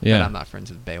know Yeah. that I'm not friends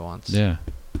with Bay once. Yeah.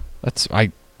 That's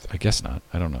I guess not.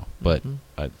 I don't know. But Mhm.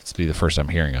 it's be the first I'm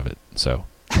hearing of it. So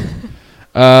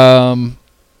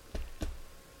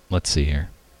let's see here.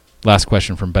 Last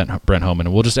question from Brent Homan,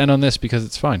 and we'll just end on this because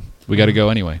it's fine. We got to go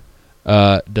anyway.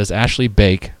 Does Ashley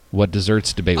bake? What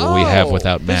desserts debate will we have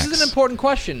without Max? This is an important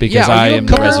question. Because yeah, are I you a am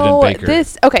the cooker? resident baker.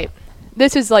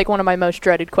 This is like one of my most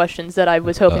dreaded questions that I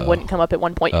was hoping Uh-oh. wouldn't come up at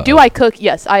one point. Uh-oh. Do I cook?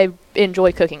 Yes, I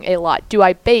enjoy cooking a lot. Do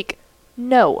I bake?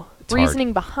 No. It's hard.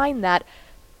 Reasoning behind that,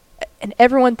 and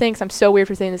everyone thinks I'm so weird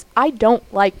for saying this, I don't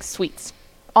like sweets.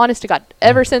 Honest to God.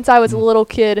 Ever since I was a little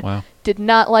kid, Wow. did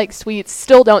not like sweets.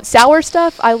 Still don't. Sour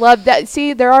stuff, I love that.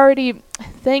 See, they're already...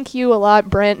 Thank you a lot,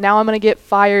 Brent. Now I'm going to get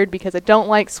fired because I don't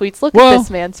like sweets. Look at this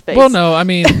man's face. Well, no, I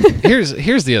mean, here's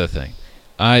the other thing.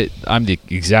 I'm the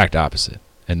exact opposite,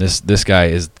 and this guy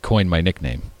is coined my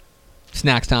nickname,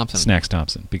 Snacks Thompson. Snacks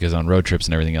Thompson, because on road trips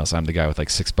and everything else, I'm the guy with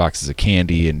like 6 boxes of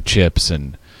candy and chips,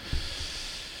 and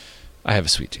I have a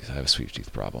sweet tooth. I have a sweet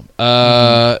tooth problem.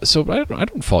 So I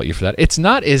don't fault you for that. It's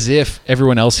not as if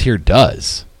everyone else here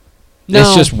does. No.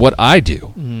 It's just what I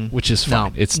do, Mhm. which is No,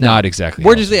 fine. It's no. not exactly.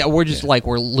 We're how just I do it. we're just Yeah. like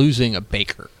we're losing a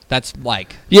baker. That's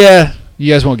like. Yeah,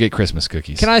 you guys won't get Christmas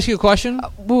cookies. Can I ask you a question?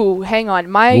 Ooh, hang on.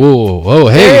 My Whoa, oh,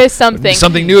 hey! There is something.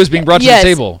 Something new is being brought yes, to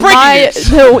the table. the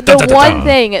Dun, dun, dun, one dun.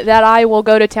 thing that I will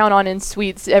go to town on in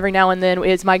sweets every now and then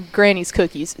is my granny's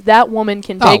cookies. That woman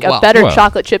can Oh, bake wow. a better Well.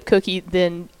 chocolate chip cookie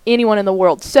than anyone in the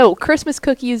world. So Christmas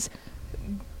cookies,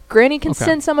 Granny can Okay.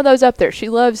 send some of those up there. She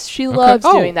loves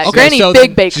Oh, doing that. okay, Granny, so big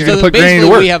then- baker. She's gonna then put Granny to basically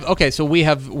work.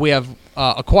 we have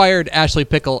acquired Ashley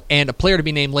Pickle and a player to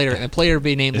be named later, and a player to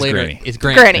be named Is later Granny. is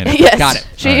Granny. Granny, yes. Got it.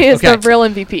 She Alright. is Okay. the real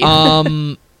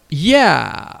MVP.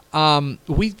 Yeah.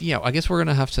 I guess we're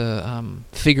gonna have to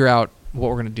figure out what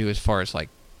we're gonna do as far as like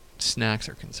snacks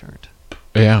are concerned.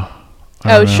 Yeah.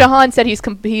 I Oh, don't know. Shahan said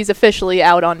he's officially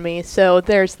out on me, so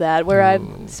there's that. Where I have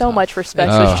Ooh, so tough. much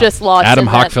respect, Oh. was just lost. Adam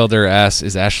in that. Hochfelder asks,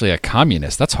 "Is Ashley a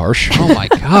communist?" That's harsh. Oh my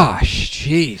gosh,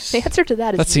 jeez. The answer to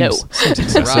that is that seems, no. seems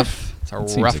It's excessive. rough. It's a That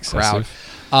seems rough crowd. excessive.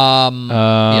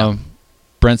 Yeah.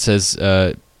 Brent says,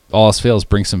 "All else fails,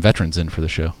 bring some veterans in for the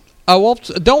show." Well,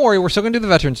 don't worry. We're still gonna do the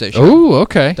Veterans Day show. Oh,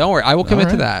 okay. Don't worry. I will commit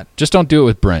to Alright. that. Just don't do it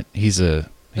with Brent. He's a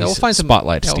Yeah, we'll find some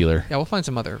spotlight yeah, stealer. We'll find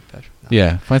some other veterans. No.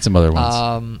 Yeah, find some other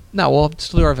ones. No, we'll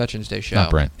still do our Veterans Day show. Not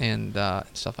Brent. And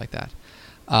stuff like that.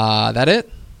 That it?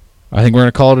 I think we're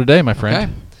gonna call it a day, my friend.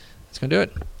 Okay. That's gonna do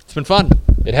it. It's been fun.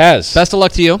 It has. Best of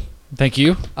luck to you. Thank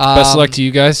you. Best of luck Um, to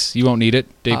you guys. You won't need it.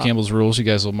 Dave uh, Campbell's rules. You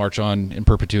guys will march on in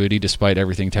perpetuity, despite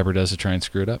everything Tepper does to try and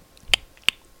screw it up.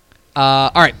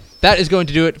 All right. That is going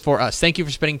to do it for us. Thank you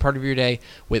for spending part of your day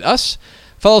with us.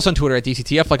 Follow us on Twitter at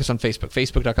DCTF. Like us on Facebook,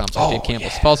 facebook.com/Dave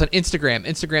Campbells. Follow us on Instagram,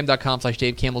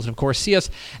 instagram.com/Dave Campbells. And, of course, see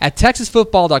us at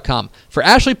TexasFootball.com. For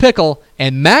Ashley Pickle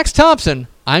and Max Thompson,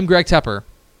 I'm Greg Tepper.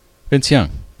 Vince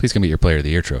Young, please come get your Player of the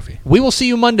Year trophy. We will see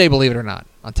you Monday, believe it or not,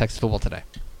 on Texas Football Today.